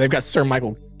wit. Yeah, they've got Sir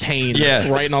Michael Caine Yeah.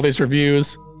 writing all these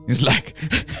reviews. He's like,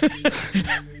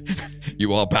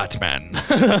 you are Batman,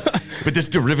 but this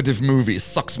derivative movie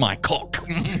sucks my cock.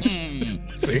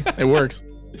 See, it works.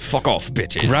 Fuck off,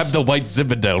 bitches. Grab the white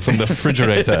Zinfandel from the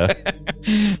refrigerator.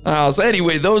 So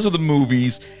anyway, those are the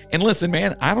movies. And listen,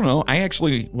 man, I don't know.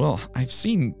 I've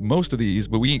seen most of these,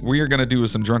 but we are going to do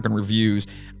some drunken reviews.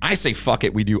 I say fuck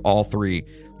it. We do all three.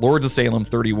 Lords of Salem,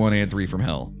 31, and 3 from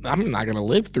Hell. I'm not going to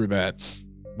live through that.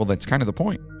 Well, that's kind of the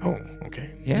point. Oh,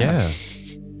 okay. Yeah.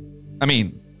 I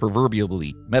mean,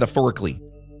 proverbially, metaphysically,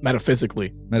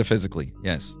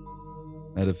 yes.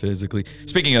 Metaphysically.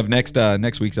 Speaking of next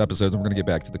week's episodes, we're gonna get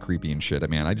back to the creepy and shit. I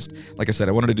mean, like I said,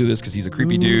 I wanted to do this because he's a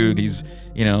creepy dude. He's,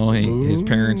 his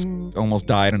parents almost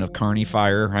died in a carny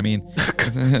fire. I mean,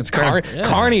 it's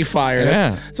Carny Fire.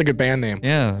 Yeah. That's a good band name.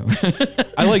 Yeah.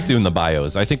 I like doing the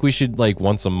bios. I think we should like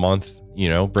once a month,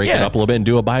 break it up a little bit and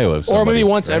do a bio of somebody. Or maybe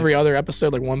once every other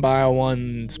episode, like one bio,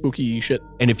 one spooky shit.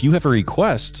 And if you have a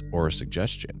request or a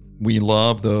suggestion, we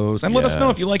love those. And let us know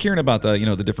if you like hearing about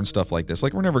the different stuff like this.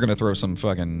 Like, we're never going to throw some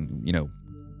fucking,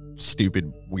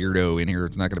 stupid weirdo in here.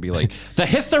 It's not going to be like the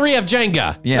history of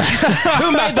Jenga. Yeah.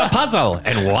 Who made the puzzle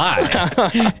and why?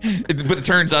 But it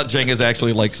turns out Jenga's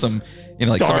actually like some,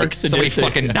 like dark, somebody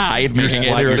fucking died making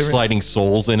it. You're sliding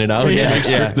souls in and out.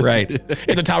 Yeah, right.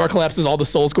 If the tower collapses, all the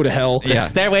souls go to hell. The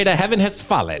stairway to heaven has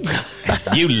fallen.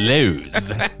 You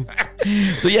lose.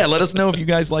 So yeah, let us know if you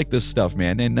guys like this stuff,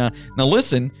 man. And now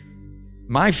listen,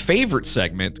 my favorite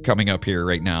segment coming up here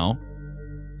right now,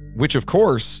 which of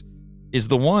course is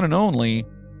the one and only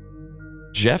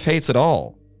Jeff Hates It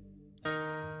All.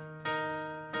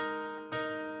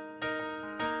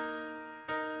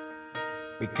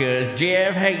 Because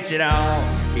Jeff hates it all,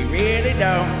 he really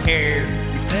don't care.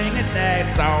 You sing a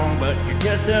sad song, but you're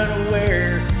just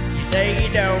unaware. You say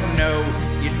you don't know,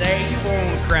 you say you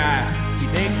won't cry. You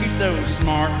think you're so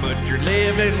smart, but you're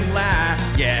living a lie.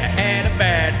 You had a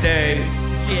bad day,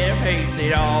 Jeff hates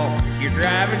it all. You're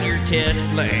driving your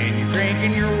Tesla and you're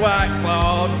drinking your White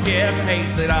Claw. Jeff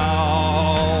hates it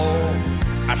all.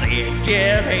 I said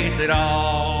Jeff hates it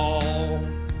all.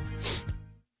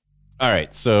 All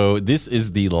right, so this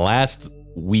is the last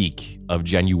week of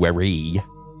January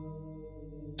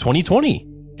 2020.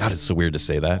 God, it's so weird to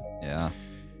say that. Yeah.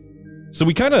 So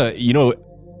we kind of,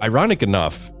 ironic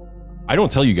enough, I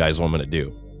don't tell you guys what I'm going to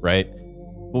do, right?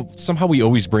 Well, somehow we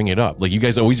always bring it up. Like, you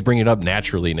guys always bring it up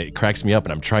naturally, and it cracks me up,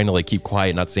 and I'm trying to, keep quiet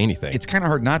and not say anything. It's kind of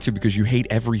hard not to because you hate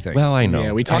everything. Well, I know.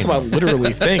 Yeah, we talk about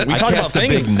literally things. We talk about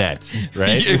things. Big net,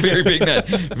 right? Very big net.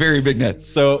 Very big net.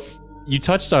 So you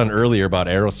touched on earlier about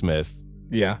Aerosmith.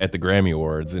 Yeah. At the Grammy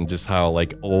Awards and just how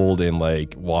old and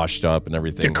washed up and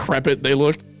everything. Decrepit they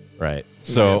looked. Right.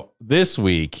 So this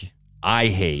week, I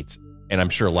hate, and I'm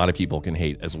sure a lot of people can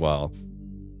hate as well,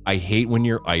 I hate when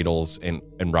your idols and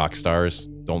rock stars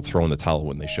don't throw in the towel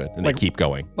when they should and they keep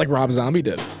going. Like Rob Zombie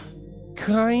did.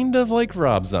 Kind of like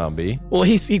Rob Zombie. Well,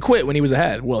 he quit when he was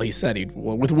ahead. Well, he said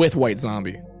with White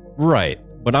Zombie. Right.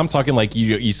 But I'm talking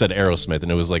you said Aerosmith,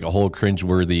 and it was like a whole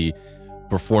cringeworthy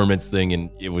performance thing, and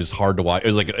it was hard to watch. It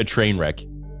was like a train wreck,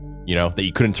 that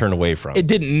you couldn't turn away from. It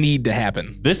didn't need to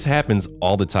happen. This happens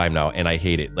all the time now, and I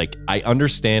hate it. I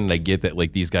understand and I get that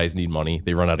these guys need money.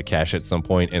 They run out of cash at some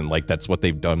point, and that's what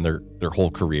they've done their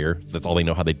whole career. So that's all they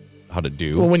know how to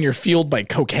do. Well, when you're fueled by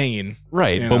cocaine.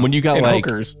 Right. But when you got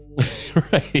hookers.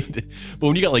 Right. But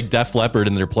when you got Def Leppard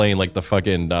and they're playing the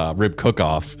fucking rib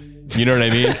cook-off, you know what I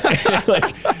mean?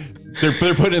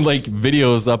 They're putting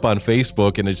videos up on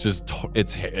Facebook, and it's just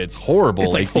it's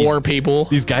horrible. It's four people.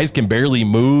 These guys can barely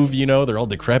move. They're all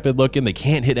decrepit looking. They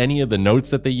can't hit any of the notes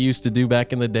that they used to do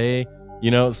back in the day.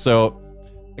 So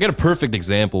I got a perfect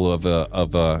example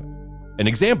of an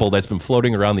example that's been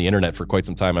floating around the internet for quite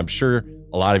some time. I'm sure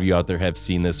a lot of you out there have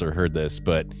seen this or heard this,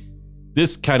 but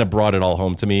this kind of brought it all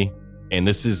home to me, and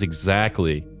this is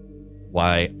exactly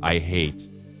why I hate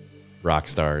rock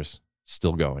stars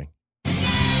still going.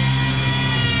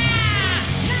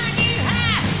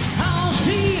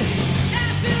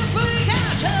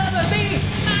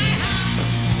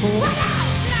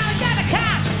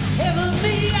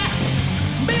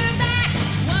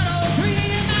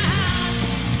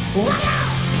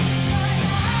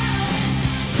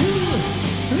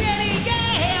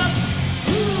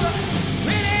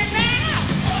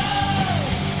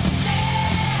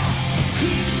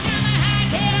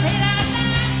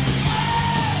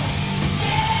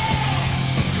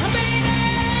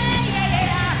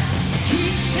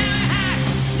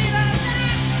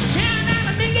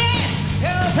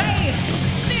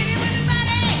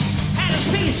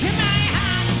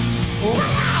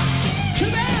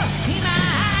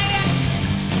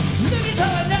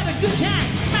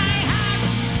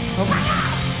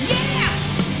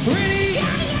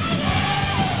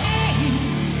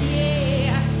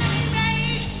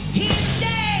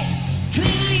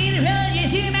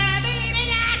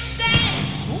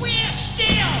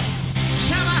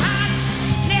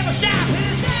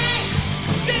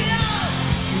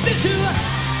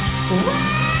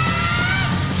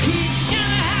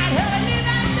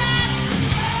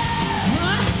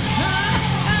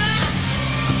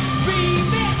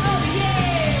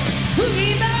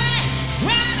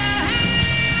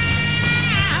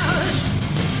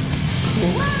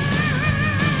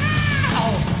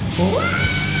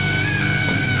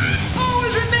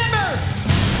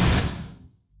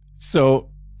 So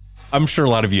I'm sure a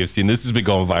lot of you have seen this. Has been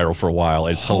going viral for a while.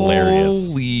 It's hilarious.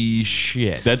 Holy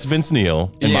shit. That's Vince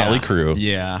Neil and Motley Crue.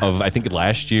 Yeah. Of I think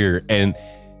last year. And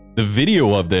the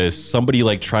video of this, somebody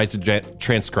like tries to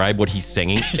transcribe what he's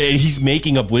singing and he's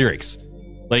making up lyrics.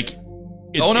 Like,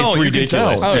 it's you can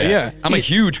tell. Oh, yeah. I'm a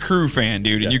huge Crue fan,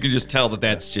 dude, and you can just tell that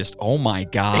that's just, oh my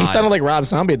God. He sounded like Rob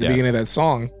Zombie at the beginning of that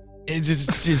song. It's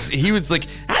just he was like,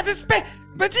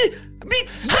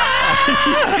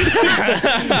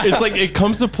 it's like it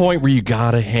comes to a point where you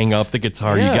gotta hang up the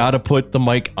guitar. You gotta put the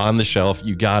mic on the shelf.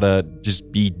 You gotta just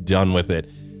be done with it.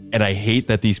 And I hate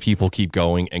that these people keep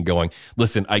going and going.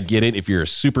 Listen, I get it. If you're a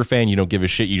super fan, you don't give a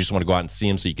shit. You just want to go out and see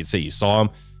him so you can say you saw him.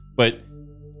 But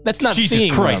that's not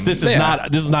Jesus Christ. them. This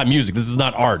is not music. This is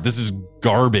not art. This is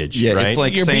garbage. Yeah, right? it's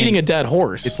like you're saying, beating a dead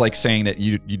horse. It's like saying that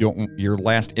you don't, your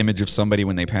last image of somebody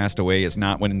when they passed away is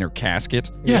not when in their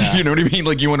casket. Yeah. You know what I mean?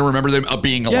 Like you want to remember them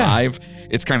being alive.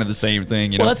 It's kind of the same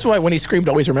thing. You know? That's why when he screamed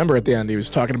 "Always Remember" at the end, he was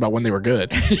talking about when they were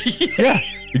good. Yeah,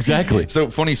 exactly. So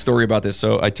funny story about this.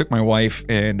 So I took my wife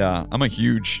and I'm a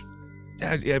huge,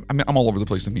 I'm all over the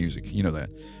place with music. You know that.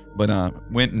 But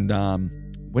went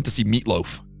to see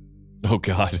Meatloaf. Oh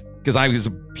God. Because I was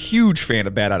a huge fan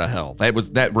of Bat Out of Hell.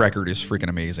 That record is freaking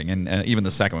amazing. And even the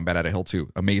second one, Bat Out of Hell too,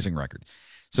 amazing record.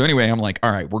 So anyway, I'm like,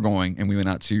 all right, we're going. And we went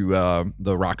out to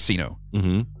the Roxino.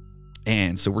 Mm-hmm.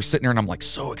 And so we're sitting there and I'm like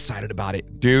so excited about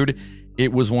it. Dude,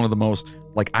 it was one of the most,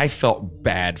 like I felt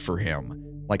bad for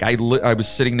him. Like I was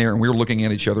sitting there and we were looking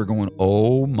at each other going,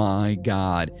 oh my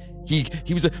God. He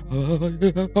was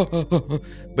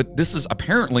but this is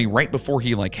apparently right before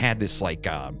he like had this like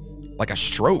a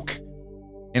stroke.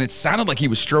 And it sounded like he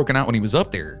was stroking out when he was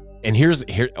up there. And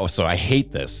so I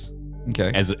hate this.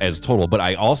 Okay. As total, but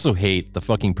I also hate the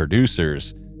fucking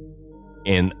producers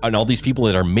and all these people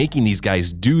that are making these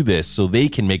guys do this so they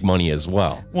can make money as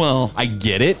well. Well, I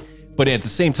get it, but at the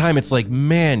same time, it's like,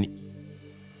 man,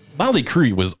 Motley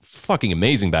Crue was fucking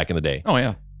amazing back in the day. Oh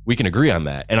yeah. We can agree on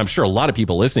that. And I'm sure a lot of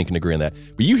people listening can agree on that.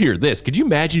 But you hear this, could you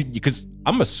imagine, because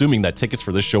I'm assuming that tickets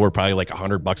for this show are probably like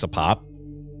 $100 a pop.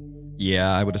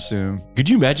 Yeah, I would assume. Could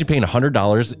you imagine paying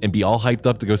 $100 and be all hyped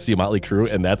up to go see a Motley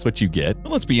Crue, and that's what you get?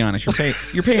 Well, let's be honest.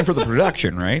 You're paying for the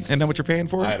production, right? And then what you're paying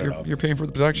for? I don't know. You're paying for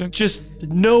the production? Just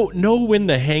know when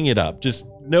to hang it up. Just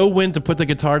know when to put the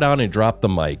guitar down and drop the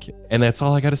mic. And that's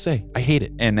all I got to say. I hate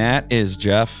it. And that is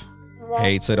Jeff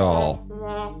Hates It All.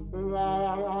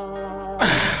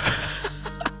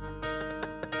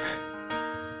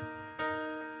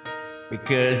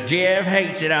 Because Jeff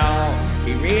hates it all,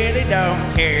 he really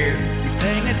don't care. You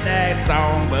sing a sad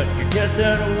song, but you're just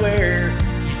unaware.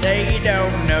 You say you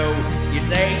don't know, you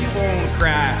say you wanna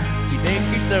cry. You think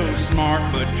you're so smart,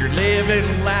 but you're living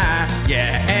a lie. You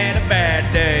had a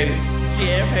bad day,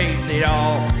 Jeff hates it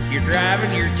all. You're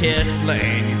driving your Tesla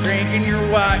and you're drinking your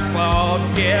White Claw.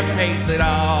 Jeff hates it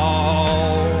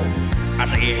all. I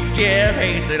said Jeff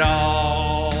hates it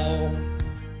all.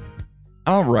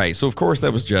 All right, so of course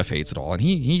that was Jeff Hates It All, and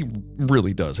he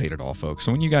really does hate it all, folks.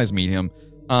 So when you guys meet him,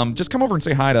 just come over and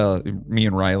say hi to me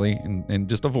and Riley, and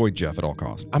just avoid Jeff at all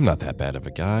costs. I'm not that bad of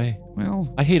a guy.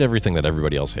 Well, I hate everything that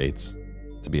everybody else hates,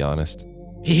 to be honest.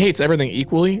 He hates everything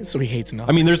equally, so he hates nothing.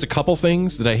 I mean, there's a couple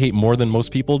things that I hate more than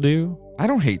most people do. I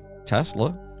don't hate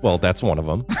Tesla. Well, that's one of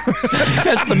them.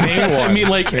 That's the main one. I mean,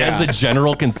 like, as a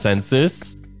general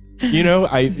consensus, you know,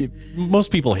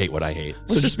 most people hate what I hate.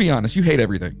 Let's just be honest. You hate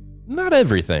everything. Not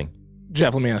everything.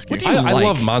 Jeff, let me ask you. What do you I like?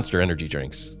 love Monster energy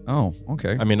drinks. Oh,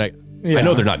 okay. I mean, I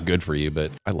know they're not good for you,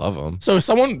 but I love them. So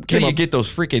someone Till came you up. get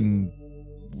those freaking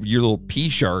your little pea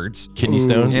shards. Kidney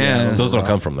stones? yeah, Those don't rough.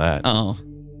 come from that. Oh,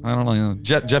 I don't know.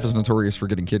 Jeff is notorious for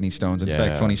getting kidney stones. In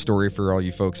fact, funny story for all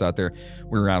you folks out there.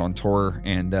 We were out on tour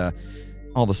and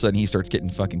all of a sudden he starts getting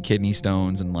fucking kidney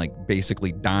stones and like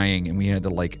basically dying. And we had to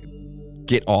like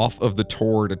get off of the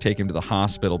tour to take him to the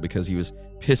hospital because he was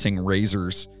pissing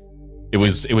razors. It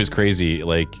was crazy.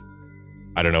 Like,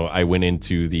 I don't know. I went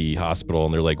into the hospital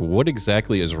and they're like, what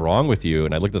exactly is wrong with you?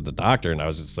 And I looked at the doctor and I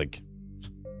was just like,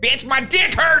 Bitch, my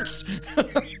dick hurts.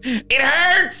 It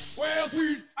hurts. Well,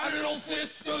 sweet, a little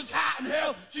sister's hot in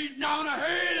hell, cheating on a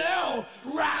halo.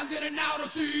 Round in and out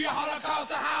of sea, a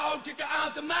Holocaust, a howl, kick her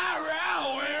out to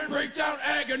my and breaks out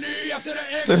agony. I said,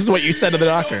 So this is what you said to the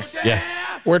doctor?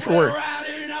 Yeah. Word for word.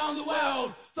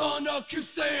 fuck you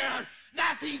saying?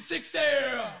 1960.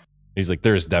 He's like,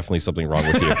 there is definitely something wrong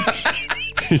with you.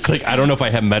 He's like, I don't know if I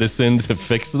have medicine to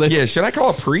fix this. Yeah, should I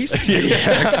call a priest?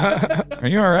 Yeah. Are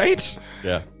you all right?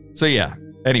 Yeah. So yeah.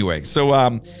 Anyway,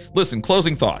 so listen,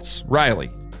 closing thoughts. Riley,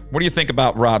 what do you think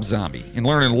about Rob Zombie and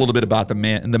learning a little bit about the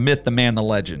man, the myth, the man, the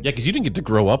legend? Yeah, because you didn't get to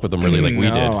grow up with him really like we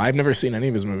did. No, I've never seen any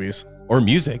of his movies. Or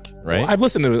music, right? Well, I've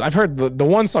listened to it. I've heard the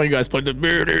one song you guys played. I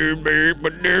know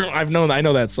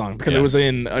that song because it was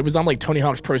on like Tony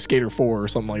Hawk's Pro Skater 4 or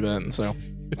something like that. And so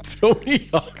Tony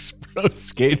Hawk's Pro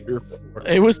Skater 4.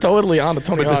 It was totally on the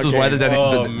Tony Hawk. This is why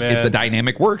game. the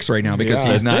dynamic works right now because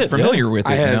he's not familiar with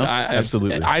it.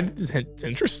 Absolutely. It's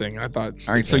interesting. I thought.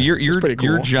 All right, so your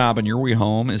cool. job on your way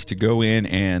home is to go in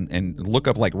and look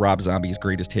up like Rob Zombie's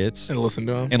greatest hits and listen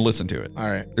to him. All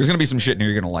right. There's gonna be some shit in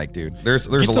here you're gonna like, dude. There's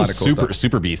a lot of cool stuff.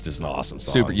 Super Beast is an awesome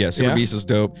song. Super Beast is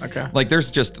dope. Okay. Like there's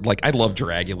just like I love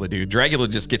Dragula, dude. Dragula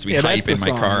just gets me hype in my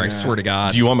song, car. I swear to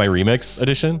God. Do you want my remix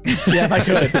edition? Yeah, if I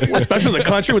could, especially the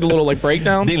country with a little like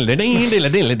breakdown.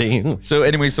 So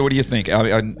anyway, so what do you think?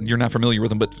 You're not familiar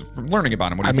with him, but from learning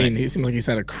about him, what do you think? I mean, he seems like he's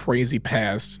had a crazy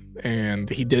past, and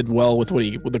he did well with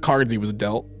with the cards he was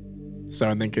dealt. So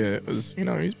I think it was,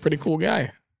 he's a pretty cool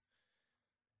guy.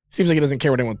 Seems like he doesn't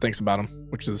care what anyone thinks about him,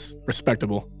 which is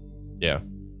respectable. Yeah.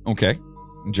 Okay.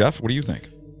 Jeff, what do you think?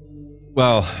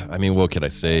 Well, I mean, what could I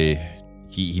say?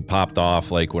 He popped off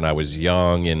like when I was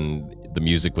young, and the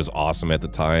music was awesome at the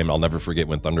time. I'll never forget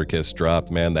when Thunderkiss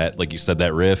dropped, man. That, like you said,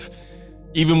 that riff.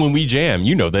 Even when we jam,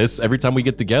 you know this. Every time we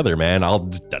get together, man, I'll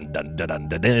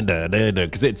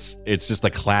because it's just a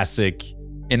classic.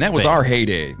 And that was our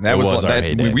heyday. That was our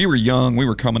heyday. When we were young, we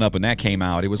were coming up, and that came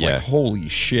out. It was like, holy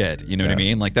shit. You know what I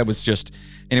mean? Like that was just,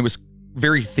 and it was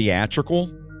very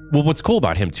theatrical. Well, what's cool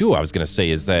about him too, I was gonna say,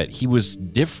 is that he was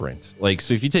different. Like,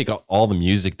 so if you take all the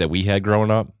music that we had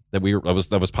growing up, that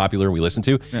was popular and we listened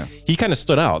to, he kind of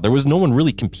stood out. There was no one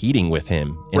really competing with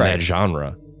him in that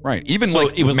genre. Right. Even so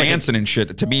like it was Manson and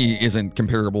shit, to me, isn't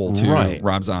comparable to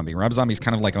Rob Zombie. Rob Zombie's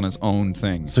kind of like on his own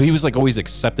thing. So he was like always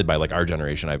accepted by like our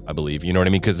generation, I believe. You know what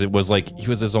I mean? Because it was like he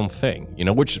was his own thing,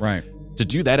 which to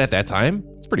do that at that time,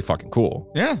 it's pretty fucking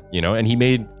cool. Yeah. And he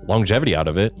made longevity out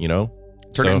of it,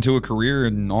 Turned it into a career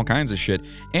and all kinds of shit.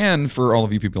 And for all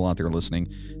of you people out there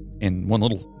listening, and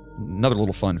another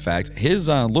little fun fact, his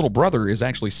little brother is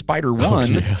actually Spider-1. Oh,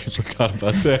 yeah, I forgot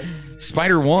about that.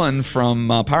 Spider-1 from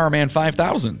Power Man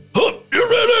 5000. You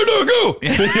ready to go?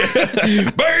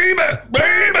 baby.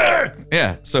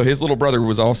 Yeah, so his little brother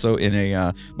was also in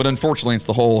a, but unfortunately it's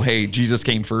the whole, hey, Jesus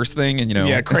came first thing, and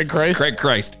Yeah, Craig Christ. Craig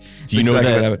Christ. Do you know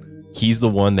that he's the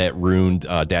one that ruined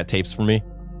Dat tapes for me?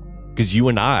 Because you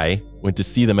and I went to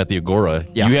see them at the Agora.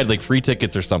 Yeah. You had like free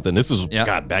tickets or something. This was,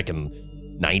 God, back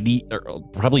in 90, or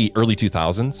probably early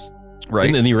 2000s.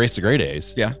 Right. In the Erase the Gray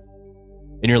days. Yeah.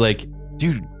 And you're like,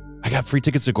 dude, I got free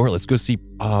tickets to Agora. Let's go see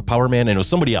Power Man. And it was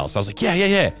somebody else. I was like,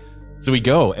 yeah. So we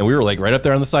go, and we were like right up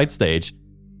there on the side stage,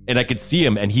 and I could see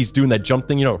him, and he's doing that jump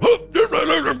thing,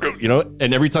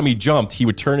 and every time he jumped, he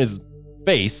would turn his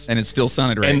face, and it still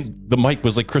sounded right. And the mic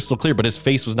was like crystal clear, but his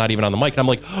face was not even on the mic. And I'm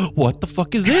like, what the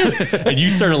fuck is this? And you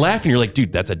started laughing. You're like,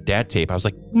 dude, that's a Dat tape. I was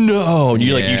like, no. And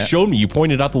you're like, you showed me. You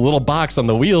pointed out the little box on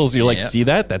the wheels. You're like, see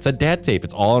that? That's a Dat tape.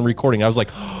 It's all on recording. I was like,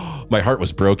 my heart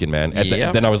was broken, man.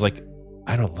 Then I was like,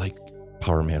 I don't like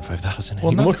Power Man 5000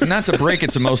 anymore. Well, not to break it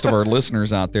to most of our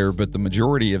listeners out there, but the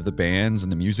majority of the bands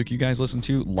and the music you guys listen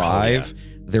to live,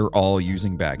 they're all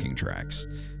using backing tracks.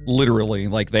 Literally,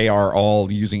 like they are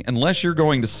all using, unless you're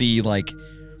going to see like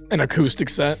an acoustic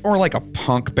set or like a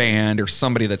punk band or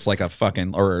somebody that's like a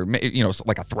fucking, or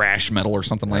like a thrash metal or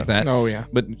something like that. Oh yeah.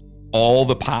 But all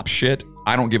the pop shit,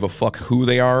 I don't give a fuck who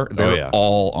they are. They're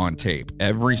all on tape.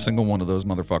 Every single one of those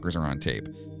motherfuckers are on tape.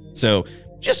 So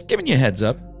just giving you a heads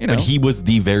up, But he was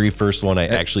the very first one I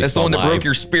actually That's saw the one that live broke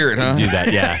your spirit, huh? do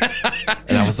that, yeah.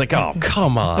 And I was like, oh,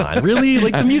 come on. Really?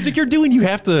 Like the music you're doing, you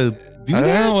have to do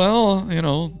that?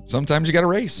 Well, sometimes you got to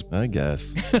race. I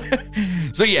guess.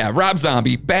 So yeah, Rob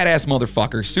Zombie, badass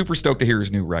motherfucker. Super stoked to hear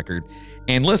his new record.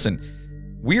 And listen,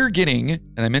 we're getting,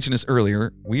 and I mentioned this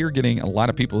earlier, we are getting a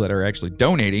lot of people that are actually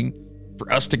donating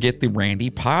for us to get the Randy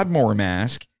Podmore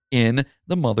mask in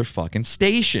the motherfucking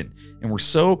station. And we're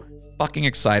so fucking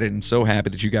excited and so happy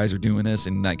that you guys are doing this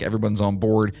and like everyone's on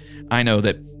board. I know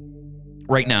that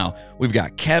right now we've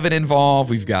got Kevin involved.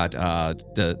 We've got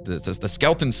the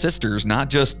Skelton sisters, not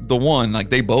just the one. Like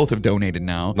they both have donated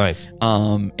now. Nice.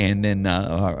 And then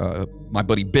my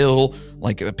buddy Bill.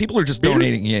 Like people are just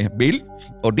donating. Yeah, Bill.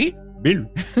 Bill. Bill.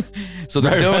 So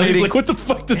they're donating. He's like, what the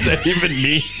fuck does that even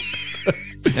mean?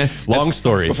 Long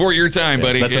story. Before your time,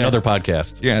 buddy. That's another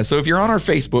podcast. Yeah, so if you're on our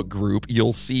Facebook group,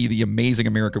 you'll see the amazing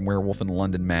American Werewolf in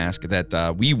London mask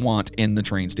that we want in the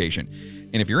train station.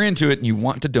 And if you're into it and you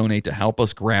want to donate to help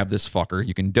us grab this fucker,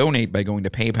 you can donate by going to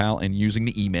PayPal and using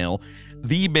the email,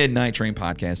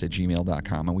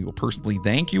 themidnighttrainpodcast@gmail.com. And we will personally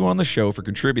thank you on the show for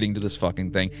contributing to this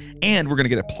fucking thing. And we're going to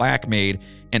get a plaque made,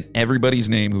 and everybody's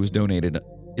name who has donated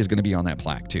is going to be on that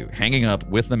plaque too, hanging up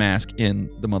with the mask in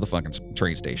the motherfucking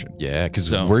train station. Yeah,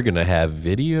 because we're going to have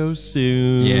videos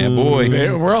soon. Yeah, boy.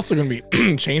 We're also going to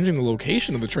be changing the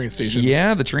location of the train station.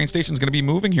 Yeah, the train station's going to be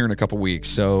moving here in a couple weeks,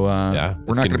 so we're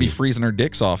not going to be freezing our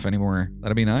dicks off anymore.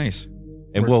 That'll be nice.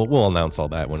 And we'll announce all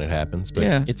that when it happens, but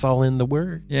it's all in the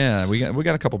works. Yeah, we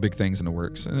got a couple big things in the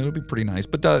works, and it'll be pretty nice.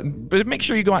 But make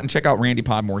sure you go out and check out Randy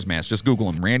Podmore's mask. Just Google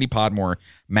him, Randy Podmore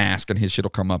mask, and his shit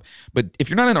will come up. But if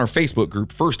you're not in our Facebook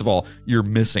group, first of all, you're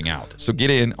missing out. So get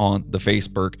in on the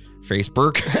Facebook.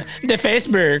 The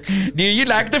Facebook. Do you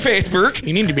like the Facebook?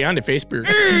 You need to be on the Facebook.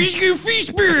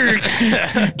 Facebook.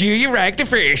 Do you like the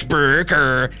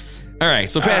Facebook? All right,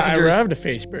 so passengers, I love the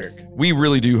Facebook. We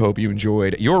really do hope you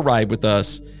enjoyed your ride with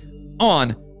us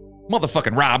on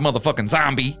motherfucking Rob motherfucking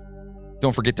Zombie.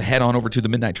 Don't forget to head on over to the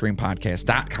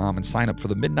midnighttrainpodcast.com and sign up for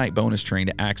the Midnight Bonus Train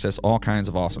to access all kinds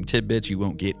of awesome tidbits you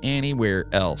won't get anywhere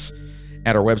else.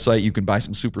 At our website, you can buy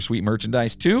some super sweet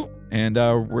merchandise too, and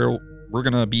we're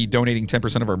going to be donating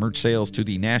 10% of our merch sales to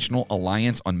the National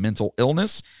Alliance on Mental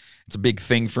Illness. It's a big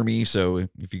thing for me, so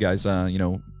if you guys,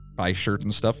 buy shirts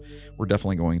and stuff, we're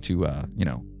definitely going to,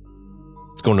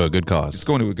 It's going to a good cause. It's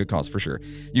going to a good cause for sure.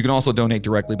 You can also donate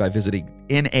directly by visiting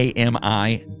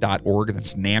NAMI.org.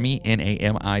 That's NAMI,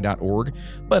 NAMI.org.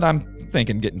 But I'm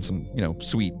thinking getting some,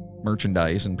 sweet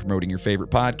merchandise and promoting your favorite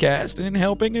podcast and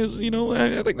helping is,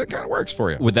 I think that kind of works for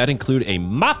you. Would that include a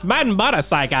Mothman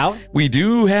motorcycle? We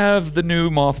do have the new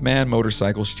Mothman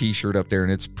motorcycles t-shirt up there,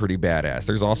 and it's pretty badass.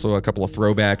 There's also a couple of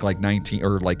throwback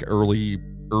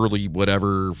early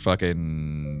whatever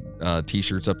fucking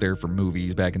t-shirts up there from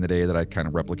movies back in the day that I kind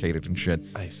of replicated and shit.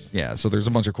 Nice. Yeah, so there's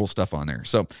a bunch of cool stuff on there.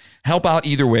 So help out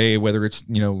either way, whether it's,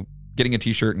 getting a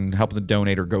t-shirt and helping them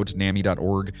donate or go to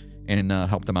NAMI.org and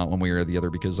help them out one way or the other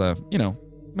because,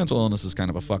 mental illness is kind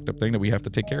of a fucked up thing that we have to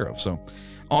take care of. So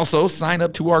also sign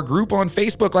up to our group on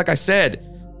Facebook. Like I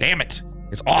said, damn it,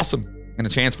 it's awesome. And a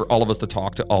chance for all of us to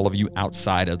talk to all of you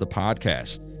outside of the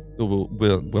podcast.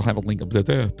 We'll have a link up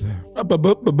there.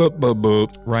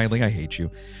 Riley, I hate you.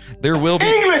 There will be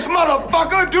English,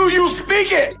 motherfucker. Do you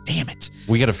speak it? Damn it.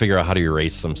 We got to figure out how to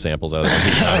erase some samples out of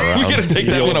that. We got to take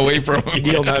that one away from him.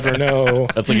 You'll never know.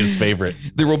 That's like his favorite.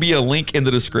 There will be a link in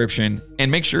the description, and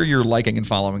make sure you're liking and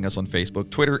following us on Facebook,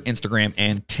 Twitter, Instagram,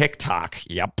 and TikTok.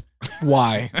 Yep.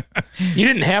 Why? You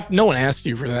didn't have. No one asked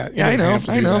you for that. Yeah, I know.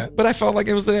 But I felt like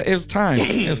it was time.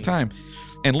 It was time.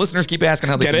 And listeners keep asking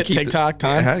how they get can it. keep TikTok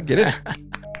time. Get it?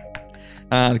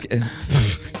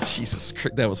 Jesus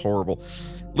Christ, that was horrible.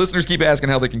 Listeners keep asking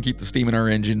how they can keep the steam in our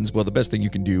engines. Well, the best thing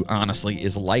you can do, honestly,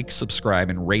 is like,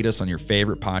 subscribe, and rate us on your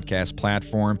favorite podcast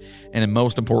platform. And then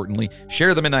most importantly,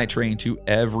 share the Midnight Train to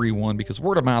everyone because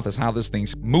word of mouth is how this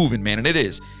thing's moving, man. And it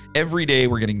is. Every day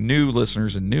we're getting new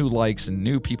listeners and new likes and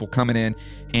new people coming in.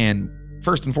 And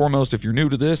first and foremost, if you're new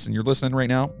to this and you're listening right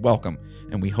now, welcome.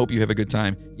 And we hope you have a good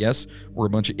time. Yes, we're a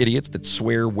bunch of idiots that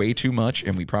swear way too much,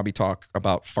 and we probably talk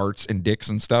about farts and dicks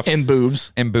and stuff. And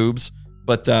boobs.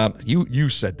 But you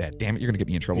said that. Damn it, you're going to get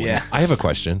me in trouble. Yeah. I have a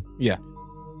question. Yeah.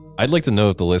 I'd like to know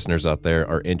if the listeners out there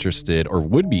are interested or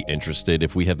would be interested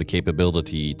if we have the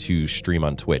capability to stream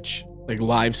on Twitch. Like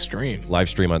live stream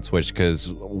on Twitch, because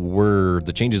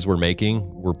the changes we're making,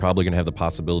 we're probably going to have the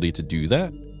possibility to do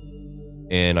that.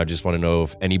 And I just want to know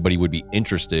if anybody would be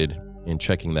interested in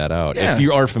checking that out. Yeah. If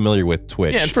you are familiar with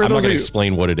Twitch, yeah, I'm not going to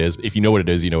explain what it is. If you know what it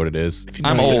is, you know what it is.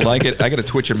 I'm old. I get a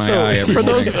twitch in my eye every for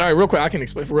morning. those, all right, real quick, I can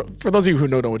explain. For those of you who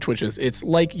don't know what Twitch is, it's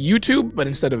like YouTube, but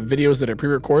instead of videos that are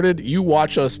pre-recorded, you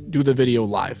watch us do the video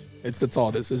live. That's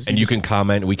all this is. And you can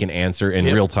comment. We can answer in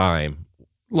real time.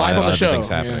 Live on the show. Everything's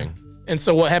happening. Yeah. And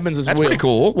so what happens is That's pretty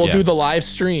cool. We'll do the live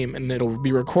stream, and it'll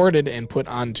be recorded and put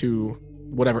onto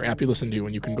whatever app you listen to,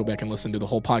 and you can go back and listen to the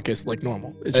whole podcast like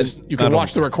normal. It's just you can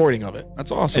watch the recording of it. That's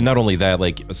awesome. And not only that,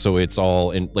 so it's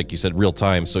all in, like you said, real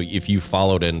time. So if you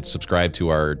followed and subscribed to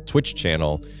our Twitch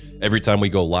channel, every time we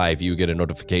go live, you get a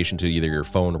notification to either your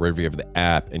phone or wherever you have the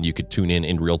app, and you could tune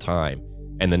in real time.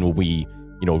 And then when we,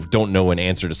 don't know an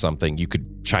answer to something, you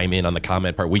could chime in on the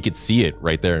comment part. We could see it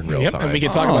right there in real time. And we can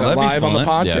talk about it live on the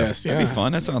podcast. That'd be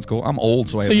fun. That sounds cool. I'm old,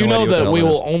 so I have you no know idea that what we the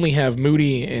hell will only have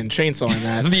Moody and Chainsaw in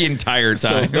that the entire So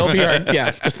time. they'll be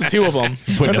just the two of them.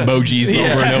 Putting emojis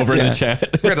over and over in the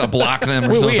chat. We're gonna block them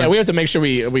or something. We have to make sure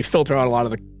we filter out a lot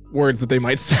of the words that they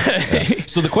might say. Yeah.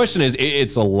 So the question is,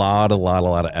 it's a lot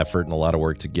of effort and a lot of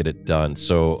work to get it done.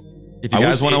 So if you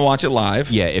guys want to watch it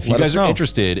live, if you guys are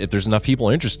interested, if there's enough people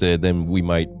interested, then we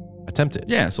might attempt it.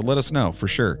 Yeah, so let us know for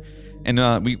sure.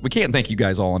 And we can't thank you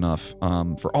guys all enough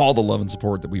for all the love and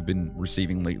support that we've been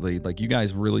receiving lately. Like, you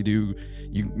guys really do,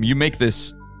 you make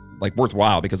this like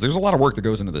worthwhile, because there's a lot of work that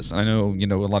goes into this. And I know,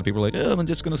 a lot of people are like, oh, I'm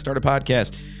just going to start a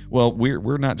podcast. Well,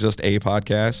 we're not just a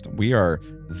podcast. We are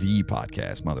the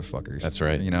podcast, motherfuckers. That's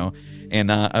right.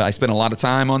 And I spent a lot of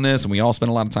time on this, and we all spend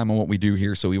a lot of time on what we do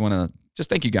here. So we want to just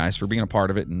thank you guys for being a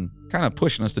part of it and kind of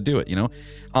pushing us to do it,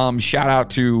 Shout out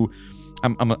to,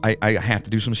 I have to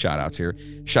do some shout outs here.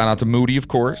 Shout out to Moody, of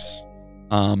course.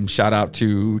 Shout out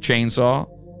to Chainsaw.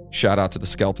 Shout out to the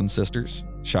Skeleton Sisters.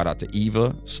 Shout out to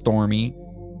Eva, Stormy,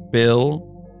 Bill,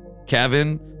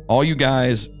 Kevin, all you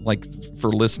guys, like,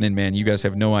 for listening, man. You guys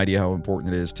have no idea how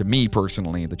important it is to me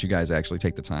personally that you guys actually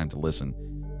take the time to listen.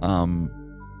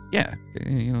 Yeah,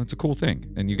 it's a cool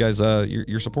thing. And you guys,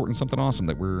 you're supporting something awesome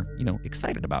that we're,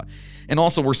 excited about. And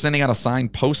also, we're sending out a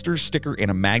signed poster, sticker,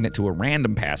 and a magnet to a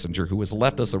random passenger who has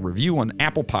left us a review on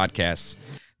Apple Podcasts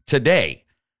today.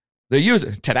 The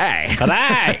user, today.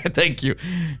 Thank you.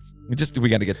 We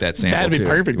got to get that sample. That'd be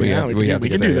perfect. We can do that. We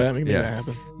can make that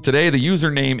happen. Today, the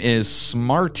username is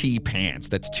Smarty Pants.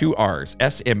 That's 2 R's.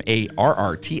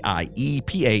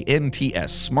 SMARRTIEPANTS.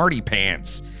 Smarty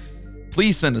Pants.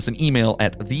 Please send us an email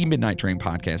at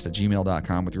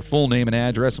themidnighttrainpodcast@gmail.com with your full name and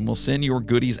address, and we'll send your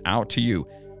goodies out to you.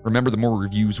 Remember, the more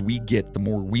reviews we get, the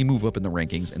more we move up in the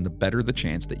rankings, and the better the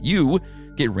chance that you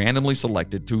get randomly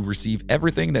selected to receive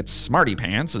everything that Smarty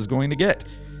Pants is going to get.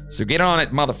 So get on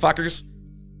it, motherfuckers.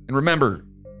 And remember,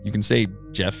 you can say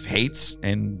Jeff hates,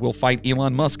 and we'll fight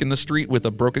Elon Musk in the street with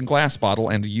a broken glass bottle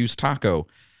and a used taco.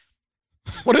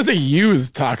 What is a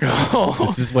used taco?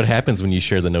 This is what happens when you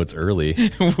share the notes early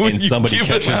and somebody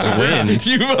catches wind.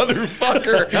 You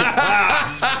motherfucker.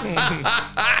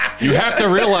 You have to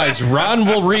realize Ron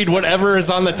will read whatever is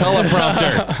on the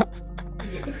teleprompter.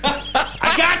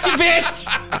 I got you, bitch.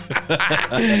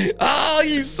 Oh,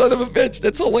 you son of a bitch.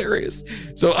 That's hilarious.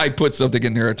 So I put something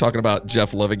in there talking about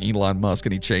Jeff loving Elon Musk,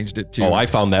 and he changed it to... Oh, I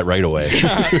found that right away.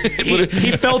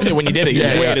 he felt it when you did it. He's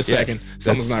like, wait a second.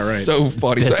 Something's not right. So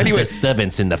funny. There's so anyway,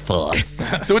 disturbance in the force.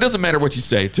 So it doesn't matter what you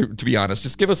say, to be honest.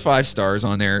 Just give us 5 stars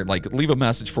on there. Like, leave a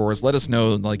message for us. Let us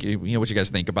know, like, what you guys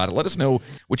think about it. Let us know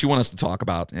what you want us to talk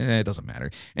about. It doesn't matter.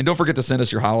 And don't forget to send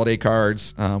us your holiday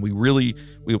cards.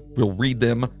 We'll read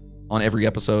them on every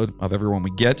episode of everyone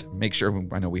we get. Make sure,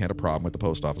 I know we had a problem with the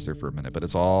post office there for a minute, but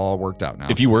it's all worked out now.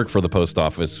 If you work for the post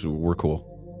office, we're cool.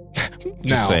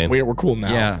 Just saying. We're cool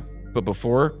now. Yeah, but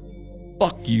before,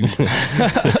 fuck you.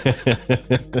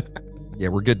 Yeah,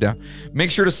 we're good now. Make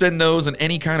sure to send those and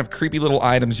any kind of creepy little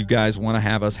items you guys want to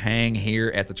have us hang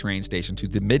here at the train station to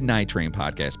the Midnight Train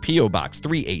Podcast, P.O. Box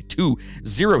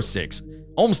 38206,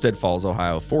 Olmsted Falls,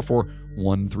 Ohio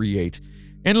 44138.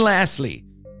 And lastly,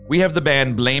 we have the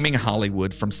band Blaming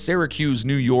Hollywood from Syracuse,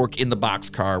 New York, in the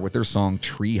boxcar with their song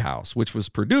Treehouse, which was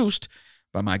produced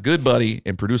by my good buddy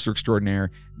and producer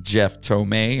extraordinaire, Jeff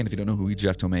Tomei. And if you don't know who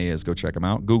Jeff Tomei is, go check him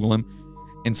out. Google him.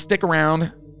 And stick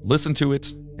around. Listen to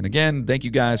it. And again, thank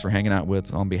you guys for hanging out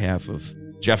with on behalf of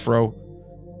Jeffro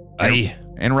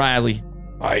and Riley.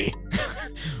 Aye.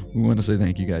 We want to say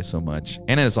thank you guys so much.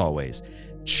 And as always,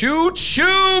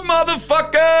 choo-choo,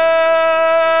 motherfucker!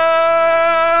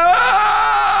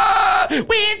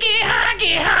 We'll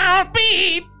get high,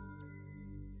 beat.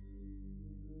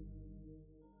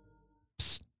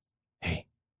 Psst. Hey,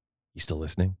 you still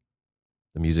listening?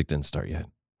 The music didn't start yet.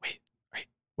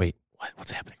 Wait.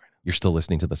 What's happening right now? You're still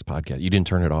listening to this podcast. You didn't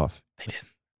turn it off. They didn't.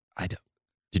 I don't.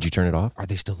 Did you turn it off? Are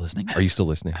they still listening? Are you still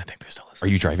listening? I think they're still listening.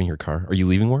 Are you driving your car? Are you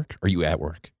leaving work? Are you at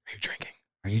work? Are you drinking?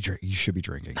 You should be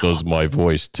drinking. Does my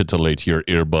voice titillate your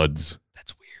earbuds?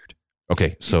 That's weird.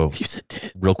 Okay, so You said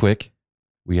did. real quick,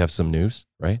 we have some news,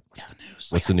 right? What's the news?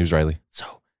 What's the news, Riley?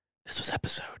 So this was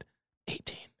episode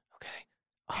 18.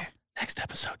 Okay. Next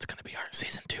episode's gonna be our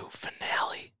season 2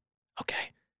 finale.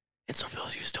 Okay. And so for those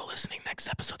of you still listening, next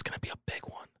episode's gonna be a big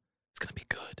one. It's gonna be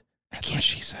good. That's what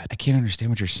she said. I can't understand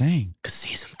what you're saying. Because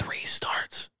season 3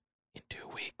 starts in 2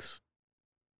 weeks.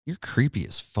 You're creepy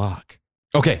as fuck.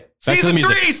 Okay, back to the Season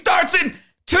music. 3 starts in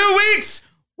 2 weeks.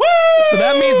 Woo! So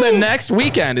that means that next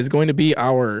weekend is going to be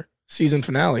our season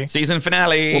finale. Season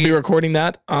finale. We'll be recording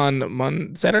that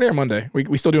on Saturday or Monday.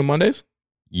 We still doing Mondays?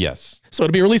 Yes. So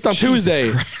it'll be released on Jesus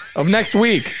Tuesday Christ. of next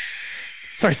week.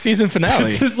 It's our season finale.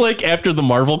 This is like after the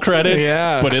Marvel credits,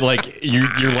 Yeah. but it like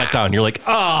you're let down. You're like,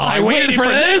 oh, I waited for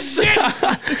this. So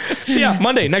yeah,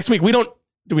 Monday next week. Do we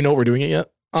know what we're doing it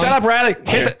yet? Shut up, Riley.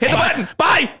 Hit the button.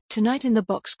 Bye. Tonight in the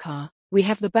boxcar. We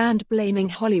have the band Blaming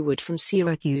Hollywood from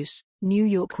Syracuse, New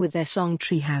York with their song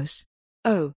Treehouse.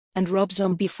 Oh, and Rob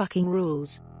Zombie fucking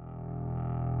rules.